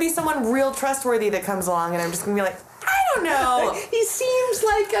there's going to be someone real trustworthy that comes along and I'm just going to be like, I don't know. He seems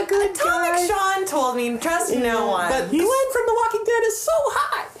like a good Atomic guy. Sean told me, trust no one. But Glenn from The Walking Dead is so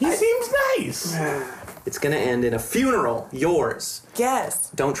hot. He seems nice. It's gonna end in a funeral. Yours. Yes.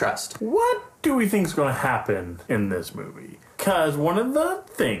 Don't trust. What do we think is going to happen in this movie? Because one of the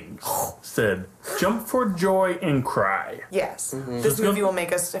things said, jump for joy and cry. Yes. This movie will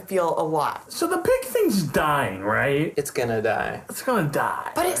make us feel a lot. So the pig thing's dying, right? It's gonna die. It's going to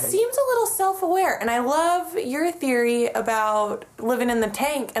die. But it seems a little self-aware. And I love your theory about living in the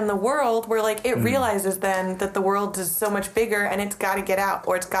tank and the world where, like, it realizes then that the world is so much bigger and it's got to get out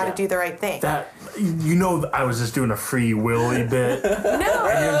or it's got to do the right thing. I was just doing a Free Willy bit. No.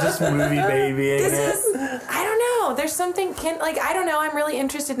 And you're just movie babying it. I don't know. There's something, I don't know. I'm really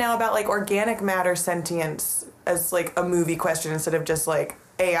interested now about, like, organic matter sentience as, like, a movie question instead of just, like,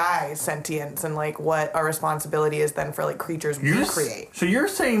 AI sentience and, like, what our responsibility is then for, like, creatures we create. So you're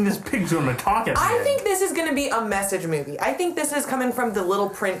saying this pig's going to talk at the I end. think this is going to be a message movie. I think this is coming from the Little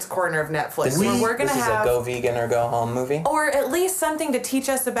Prince corner of Netflix. Where we're going to This is have... a go vegan or go home movie? Or at least something to teach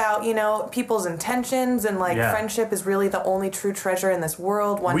us about, people's intentions and, like, friendship is really the only true treasure in this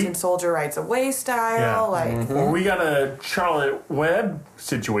world. Wanting soldier rides away style. Or we got a Charlotte Webb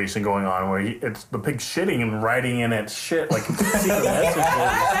situation going on where it's the pig shitting and writing in its shit like secret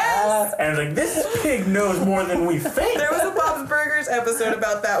messages. And it's like, this pig knows more than we think. There was a Bob's Burgers episode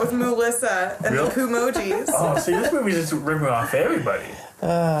about that with Melissa and the Pumojis. Oh, see, this movie's just ripping off everybody.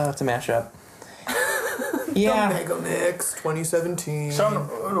 It's a mashup. The Mega Mix 2017. So,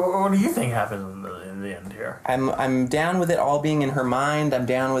 what do you think happens in in the end here. I'm down with it all being in her mind. I'm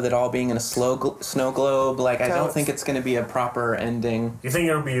down with it all being in a snow globe. Like, I don't think it's going to be a proper ending. You think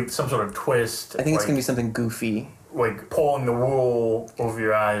it'll be some sort of twist? I think it's going to be something goofy. Like pulling the wool over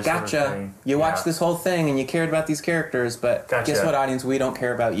your eyes. Gotcha. Sort of thing. You watched this whole thing and you cared about these characters, but guess what, audience? We don't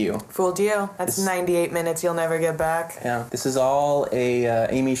care about you. Fooled you. That's 98 minutes you'll never get back. Yeah. This is all a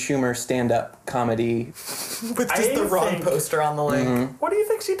Amy Schumer stand-up comedy. With just the wrong poster on the link. Mm-hmm. What do you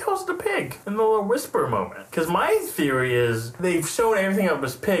think she tells the pig in the little whisper moment? Because my theory is they've shown everything up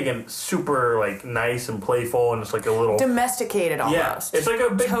as pig and super like nice and playful and it's like a little domesticated almost. Yeah, it's like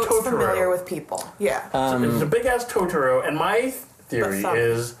a big Totoro. Familiar with people. Yeah. So it's a big ass Totoro, and my theory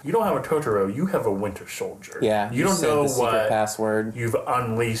is you don't have a Totoro, you have a Winter Soldier. Yeah. You don't know the what password you've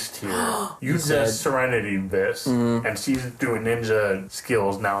unleashed here. You just Serenity this, and she's doing ninja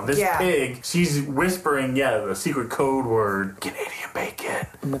skills now. And this pig, she's whispering, the secret code word, Canadian bacon.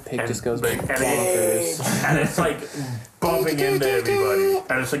 And the pig just goes and it's like bumping into everybody,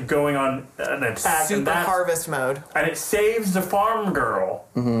 and it's like going on an attack. Super harvest mode. And it saves the farm girl,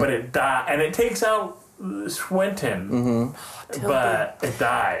 but it dies, and it takes out Swinton, but it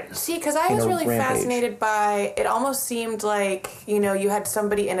dies. See, because I was really fascinated by it. Almost seemed like you had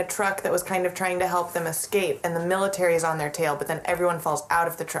somebody in a truck that was kind of trying to help them escape, and the military is on their tail, but then everyone falls out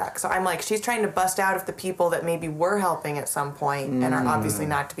of the truck. So I'm like, she's trying to bust out of the people that maybe were helping at some point and are obviously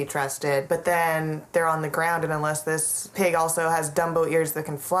not to be trusted. But then they're on the ground, and unless this pig also has Dumbo ears that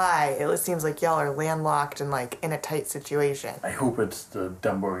can fly, it seems like y'all are landlocked and like in a tight situation. I hope it's the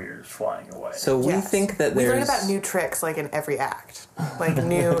Dumbo ears flying away. So we think that we learn about new tricks like in every act, like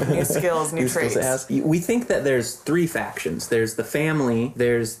new skills, new traits. We think that there's three factions. There's the family,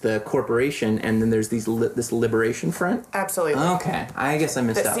 there's the corporation, and then there's this liberation front. Absolutely. Okay, I guess I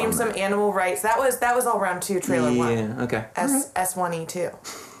missed that. That seems some animal rights. That was all round 2, trailer 1. Yeah. Okay.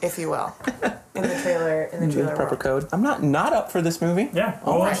 S1E2, if you will, in the trailer. Proper code. I'm not up for this movie. Yeah,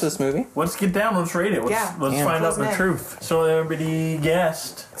 I'll watch this movie. Let's get down. Let's rate it. Let's find out the truth. So everybody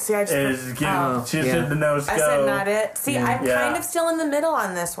guessed. See, I just she said the nose go. I said not it. See, I'm kind of still in the middle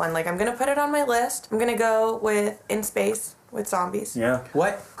on this one. Like, I'm gonna put it on my list. I'm gonna go with In Space with zombies. Yeah.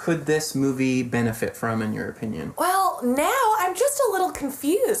 What could this movie benefit from, in your opinion? Well, now I'm just a little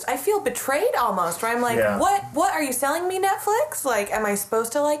confused. I feel betrayed almost, where I'm like, what are you selling me, Netflix? Like, am I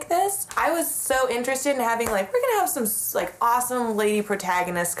supposed to like this? I was so interested in having, like, we're gonna have some, like, awesome lady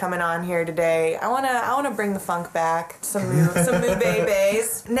protagonists coming on here today. I wanna bring the funk back. Some new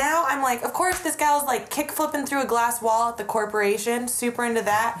babies. Now I'm like, of course, this gal's, like, kick flipping through a glass wall at the corporation. Super into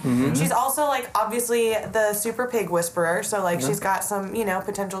that. Mm-hmm. She's also, like, obviously the super pig whisperer, so like she's got some,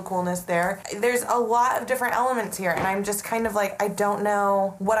 potential coolness there. There's a lot of different elements here, and I'm just kind of like, I don't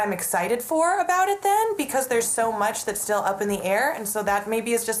know what I'm excited for about it then, because there's so much that's still up in the air, and so that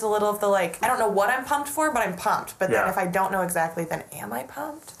maybe is just a little of the, like, I don't know what I'm pumped for, but I'm pumped. But then if I don't know exactly, then am I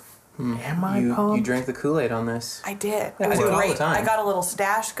pumped? Am I pumped? You drank the Kool-Aid on this. I did. Yeah, it was I do it great. all the time. I got a little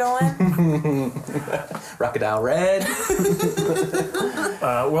stash going. Rockadile Red.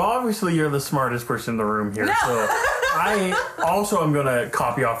 Well, obviously you're the smartest person in the room here, so I also am going to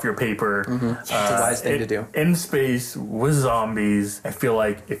copy off your paper. It's a wise thing to do. In Space with zombies, I feel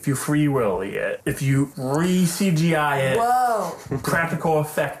like if you free willy it, if you re-CGI it, Whoa. practical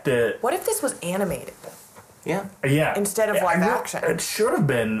effect it. What if this was animated? Yeah. Instead of live action. It should have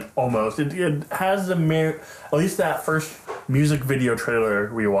been almost. It has at least that first music video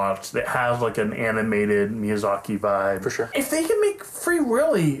trailer we watched that has like an animated Miyazaki vibe. For sure. If they can make Free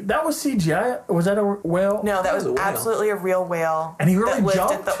Willy, that was CGI. Was that a whale? No, that was a whale. Absolutely a real whale. And he really that lived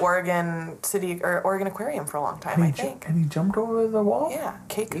jumped? at the Oregon Aquarium for a long time, I think. And he jumped over the wall? Yeah,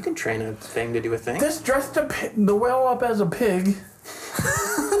 cake. You can train a thing to do a thing. This dressed the whale up as a pig.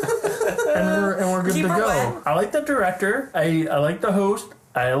 and we're good Keep to her go. wet. I like the director. I like the host.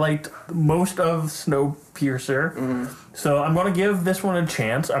 I liked most of Snowpiercer. Mm-hmm. So I'm going to give this one a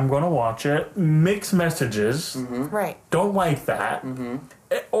chance. I'm going to watch it. Mixed messages. Mm-hmm. Right. Don't like that. Mm-hmm.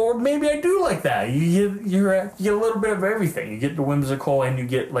 Or maybe I do like that. You get a little bit of everything. You get the whimsical and you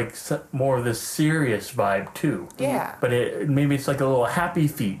get like more of this serious vibe too. Yeah. But maybe it's like a little Happy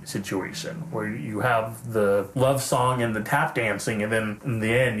Feet situation where you have the love song and the tap dancing, and then in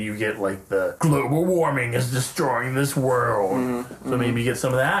the end you get like the global warming is destroying this world. Mm-hmm. So maybe you get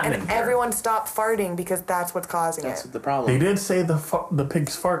some of that. And everyone stopped farting because that's what's causing That's it. the problem. They did say the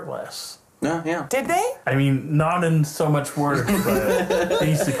pigs fart less. No, yeah. Did they? I mean, not in so much words, but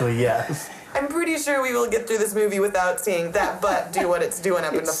basically yes. I'm pretty sure we will get through this movie without seeing that butt do what it's doing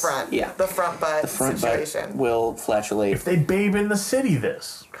up in the front. Yeah. The front butt Butt situation. will flatulate. If they babe in the city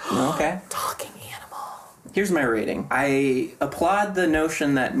this. Okay. Talking animal. Here's my rating. I applaud the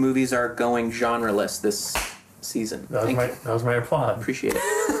notion that movies are going genreless this season. That was my applaud. Appreciate it.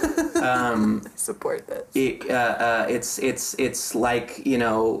 Support this. It's like, you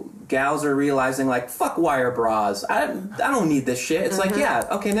know, gals are realizing like, fuck wire bras. I don't need this shit. It's like, yeah,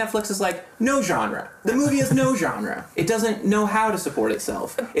 okay, Netflix is like, no genre. The movie has no genre. It doesn't know how to support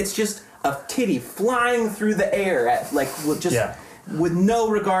itself. It's just a titty flying through the air at like with no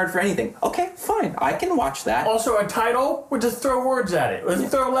regard for anything. Okay, fine. I can watch that. Also, a title, we'll just throw words at it. Let's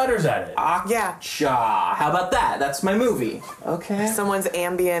throw letters at it. Yeah. Okja. How about that? That's my movie. Okay. Someone's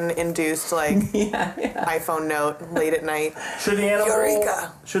Ambien-induced, like, iPhone note late at night. Should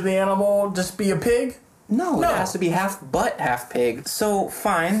the animal just be a pig? No, it has to be half butt, half pig. So,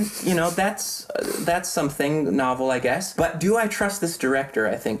 fine, you know, that's something novel, I guess. But do I trust this director,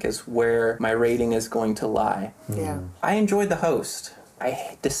 I think, is where my rating is going to lie. Yeah. I enjoyed The Host.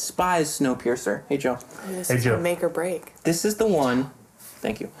 I despise Snowpiercer. Hey, Joe. This is a make or break. This is the one...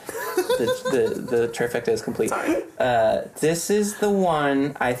 Thank you. The trifecta is complete. Sorry. This is the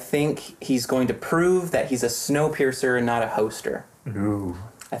one I think he's going to prove that he's a Snowpiercer and not a hoster. Ooh.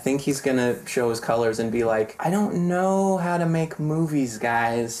 I think he's gonna show his colors and be like, I don't know how to make movies,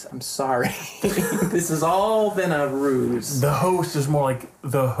 guys. I'm sorry. This has all been a ruse. The Host is more like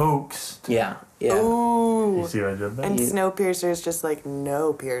The Hoax. Yeah. Ooh. You see what I did there? And Snowpiercer is just like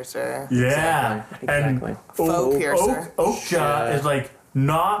no piercer. Yeah. Exactly. And Faux piercer. Okja is like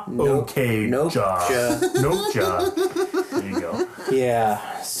not okay jaw. Nope jaw. There you go.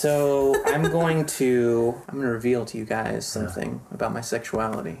 Yeah. So I'm gonna reveal to you guys something about my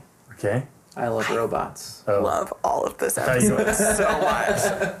sexuality. Okay. I love robots. Oh. Love all of this How you episode so much.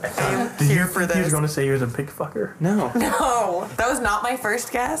 I'm Did here you for think he was this. going to say he was a pig fucker? No. No, that was not my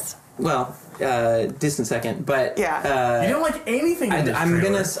first guess. Well, distant second, but Yeah. You don't like anything in this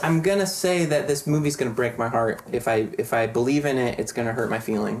trailer. I'm gonna say that this movie's gonna break my heart. If I believe in it, it's gonna hurt my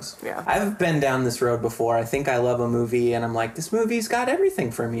feelings. Yeah. I've been down this road before. I think I love a movie, and I'm like, this movie's got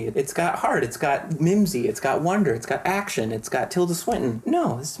everything for me. It's got heart. It's got mimsy. It's got wonder. It's got action. It's got Tilda Swinton.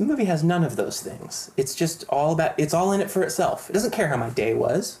 No, this movie has none of those things. It's just all about. It's all in it for itself. It doesn't care how my day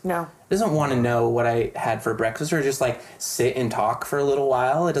was. No. It doesn't want to know what I had for breakfast or just like sit and talk for a little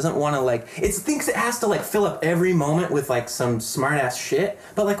while. It doesn't want to like, it thinks it has to like fill up every moment with like some smart ass shit.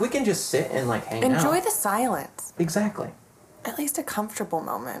 But like we can just sit and like hang out. Enjoy the silence. Exactly. At least a comfortable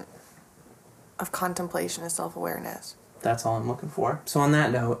moment of contemplation and self-awareness. That's all I'm looking for. So on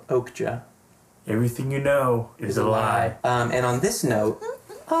that note, Okja. Everything you know is a lie. And on this note,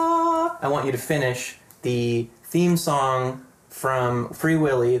 I want you to finish the theme song from Free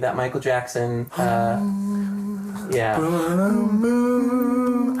Willy that Michael Jackson, yeah.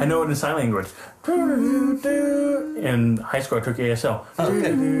 I know it in sign language. In high school, I took ASL. Oh,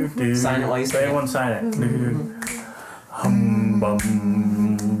 good. Sign it while you Say sing. everyone sign it. Hum bum.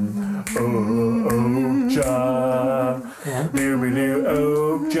 Oh, Okja. Yeah. Doo-be-doo,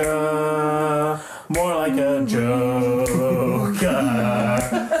 Okja. More like a joker.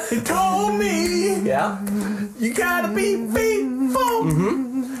 He told me Yeah. you gotta be faithful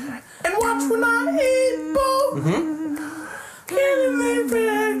and watch when I able.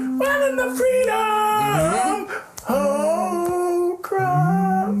 Running the freedom. Oh,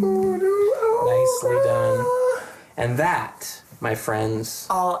 cry. Nicely done. And that, my friends,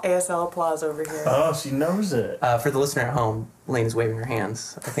 All ASL applause over here. Oh, she knows it. for the listener at home, Lane is waving her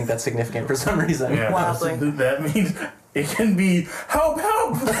hands. I think that's significant for some reason. Yeah, Wildly. that means it can be help,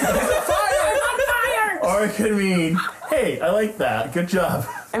 help, there's a fire, on fire, or it can mean hey, I like that, good job.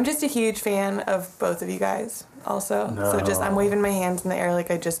 I'm just a huge fan of both of you guys also. No. So just I'm waving my hands in the air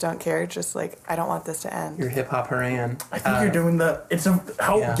like I just don't care. Just like I don't want this to end. You're hip hop Haran. I think you're doing the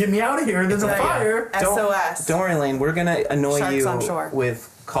help, yeah. get me out of here. There's a fire. SOS. Don't worry, Lane. We're gonna annoy Sharks on you shore. with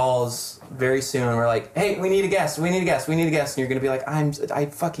calls very soon. We're like, hey, we need a guest. We need a guest. We need a guest. And you're gonna be like, I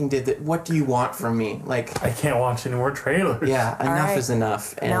fucking did that. What do you want from me? Like, I can't watch any more trailers. yeah, enough right. is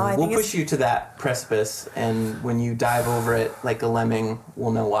enough. And No, I we'll think push you to that precipice. And when you dive over it like a lemming,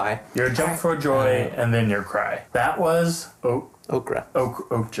 we'll know why. You're a jump for joy and then your cry. That was Okra.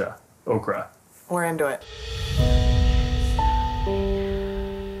 Okja. Okra. We're into it.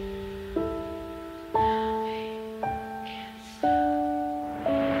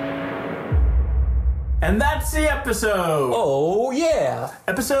 And that's the episode. Oh yeah.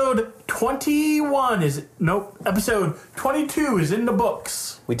 Episode 21 is episode 22 is in the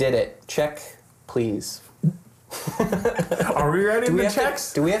books. We did it. Check, please. Are we writing the have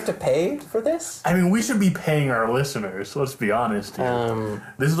checks? do we have to pay for this? I mean, we should be paying our listeners. Let's be honest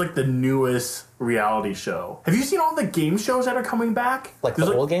here. This is like the newest reality show. Have you seen all the game shows that are coming back? Like There's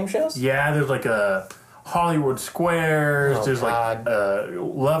the old game shows? Yeah, there's like a Hollywood Squares. Oh, there's God. like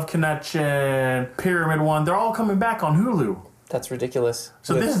Love Connection, Pyramid One. They're all coming back on Hulu. That's ridiculous.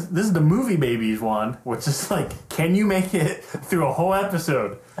 So this is the Movie Babies one, which is like, can you make it through a whole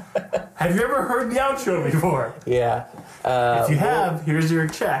episode? Have you ever heard the outro before? Yeah. If you have, here's your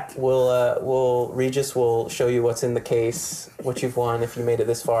check. Regis will show you what's in the case, what you've won if you made it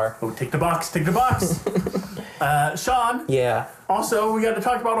this far. Oh, take the box. Sean. Yeah. Also, we got to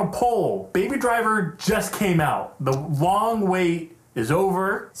talk about a poll. Baby Driver just came out. The long wait is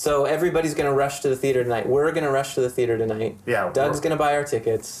over. So everybody's going to rush to the theater tonight. We're going to rush to the theater tonight. Yeah. Doug's going to buy our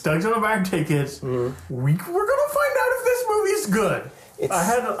tickets. Doug's gonna buy our tickets. Mm-hmm. We're gonna find out if this movie's good. We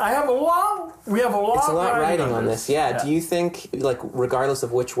have a lot. It's a lot riding on this. Yeah. Yeah. Do you think, like, regardless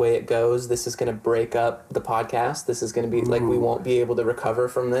of which way it goes, this is going to break up the podcast? This is going to be, like, we won't be able to recover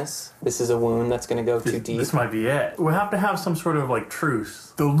from this? This is a wound that's going to go too deep? This might be it. We'll have to have some sort of, like,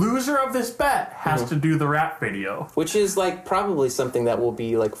 truce. The loser of this bet has to do the rap video. Which is, like, probably something that will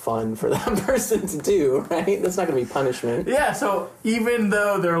be, like, fun for that person to do, right? That's not going to be punishment. Yeah, so even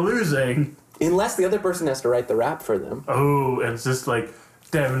though they're losing... Unless the other person has to write the rap for them. Oh, it's just like,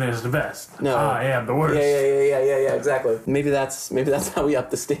 Devin is the best. No. I am the worst. Yeah, exactly. Maybe that's how we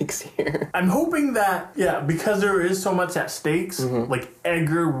up the stakes here. I'm hoping that, because there is so much at stakes, like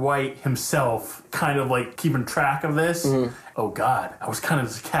Edgar White himself kind of like keeping track of this. Oh God, I was kind of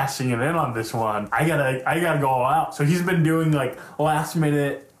just cashing it in on this one. I gotta go all out. So he's been doing like last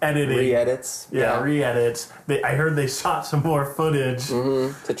minute editing. Re-edits. Yeah, re-edits. I heard they shot some more footage.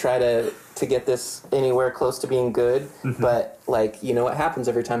 To try to get this anywhere close to being good. But, like, you know what happens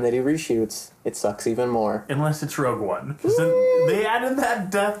every time they do reshoots? It sucks even more. Unless it's Rogue One. 'Cause then they added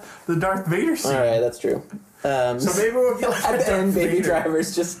the Darth Vader scene. Alright, that's true. So maybe we'll get At the end, Baby Vader.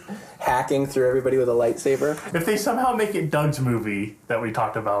 Driver's just hacking through everybody with a lightsaber. If they somehow make it Doug's movie that we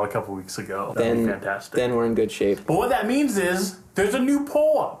talked about a couple weeks ago, that'd be fantastic. Then we're in good shape. But what that means is there's a new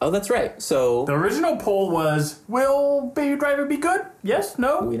poll up. Oh, that's right. So The original poll was, will Baby Driver be good? Yes?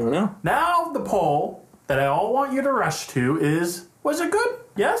 No? we don't know. Now the poll that I all want you to rush to is, was it good?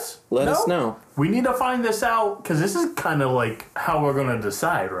 Yes? Let No? us know. We need to find this out, because this is kind of like how we're going to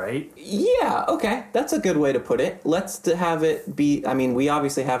decide, right? Yeah, okay. That's a good way to put it. Let's have it be... I mean, we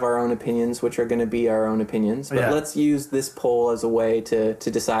obviously have our own opinions, which are going to be our own opinions. But Yeah. let's use this poll as a way to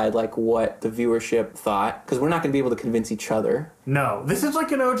decide, like, what the viewership thought. Because we're not going to be able to convince each other. No. This is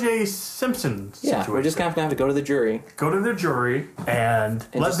like an O.J. Simpson situation. Yeah, we're just going to have to go to the jury. Go to the jury and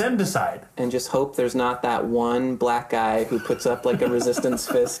let just- them decide. And just hope there's not that one black guy who puts up, like, a resistance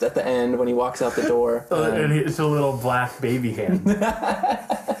fist at the end when he walks out the door. And it's a little black baby hand.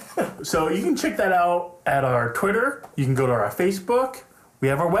 So you can check that out at our Twitter. You can go to our Facebook. We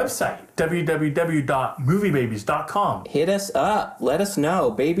have our website, www.moviebabies.com. Hit us up. Let us know.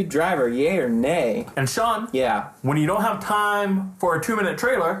 Baby Driver, yay or nay? And Sean, Yeah. when you don't have time for a 2-minute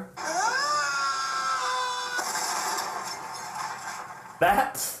trailer,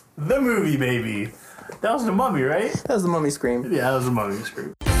 that's the Movie Baby. That was the Mummy, right? That was the mummy scream. Yeah, that was the Mummy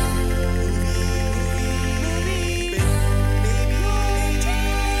scream.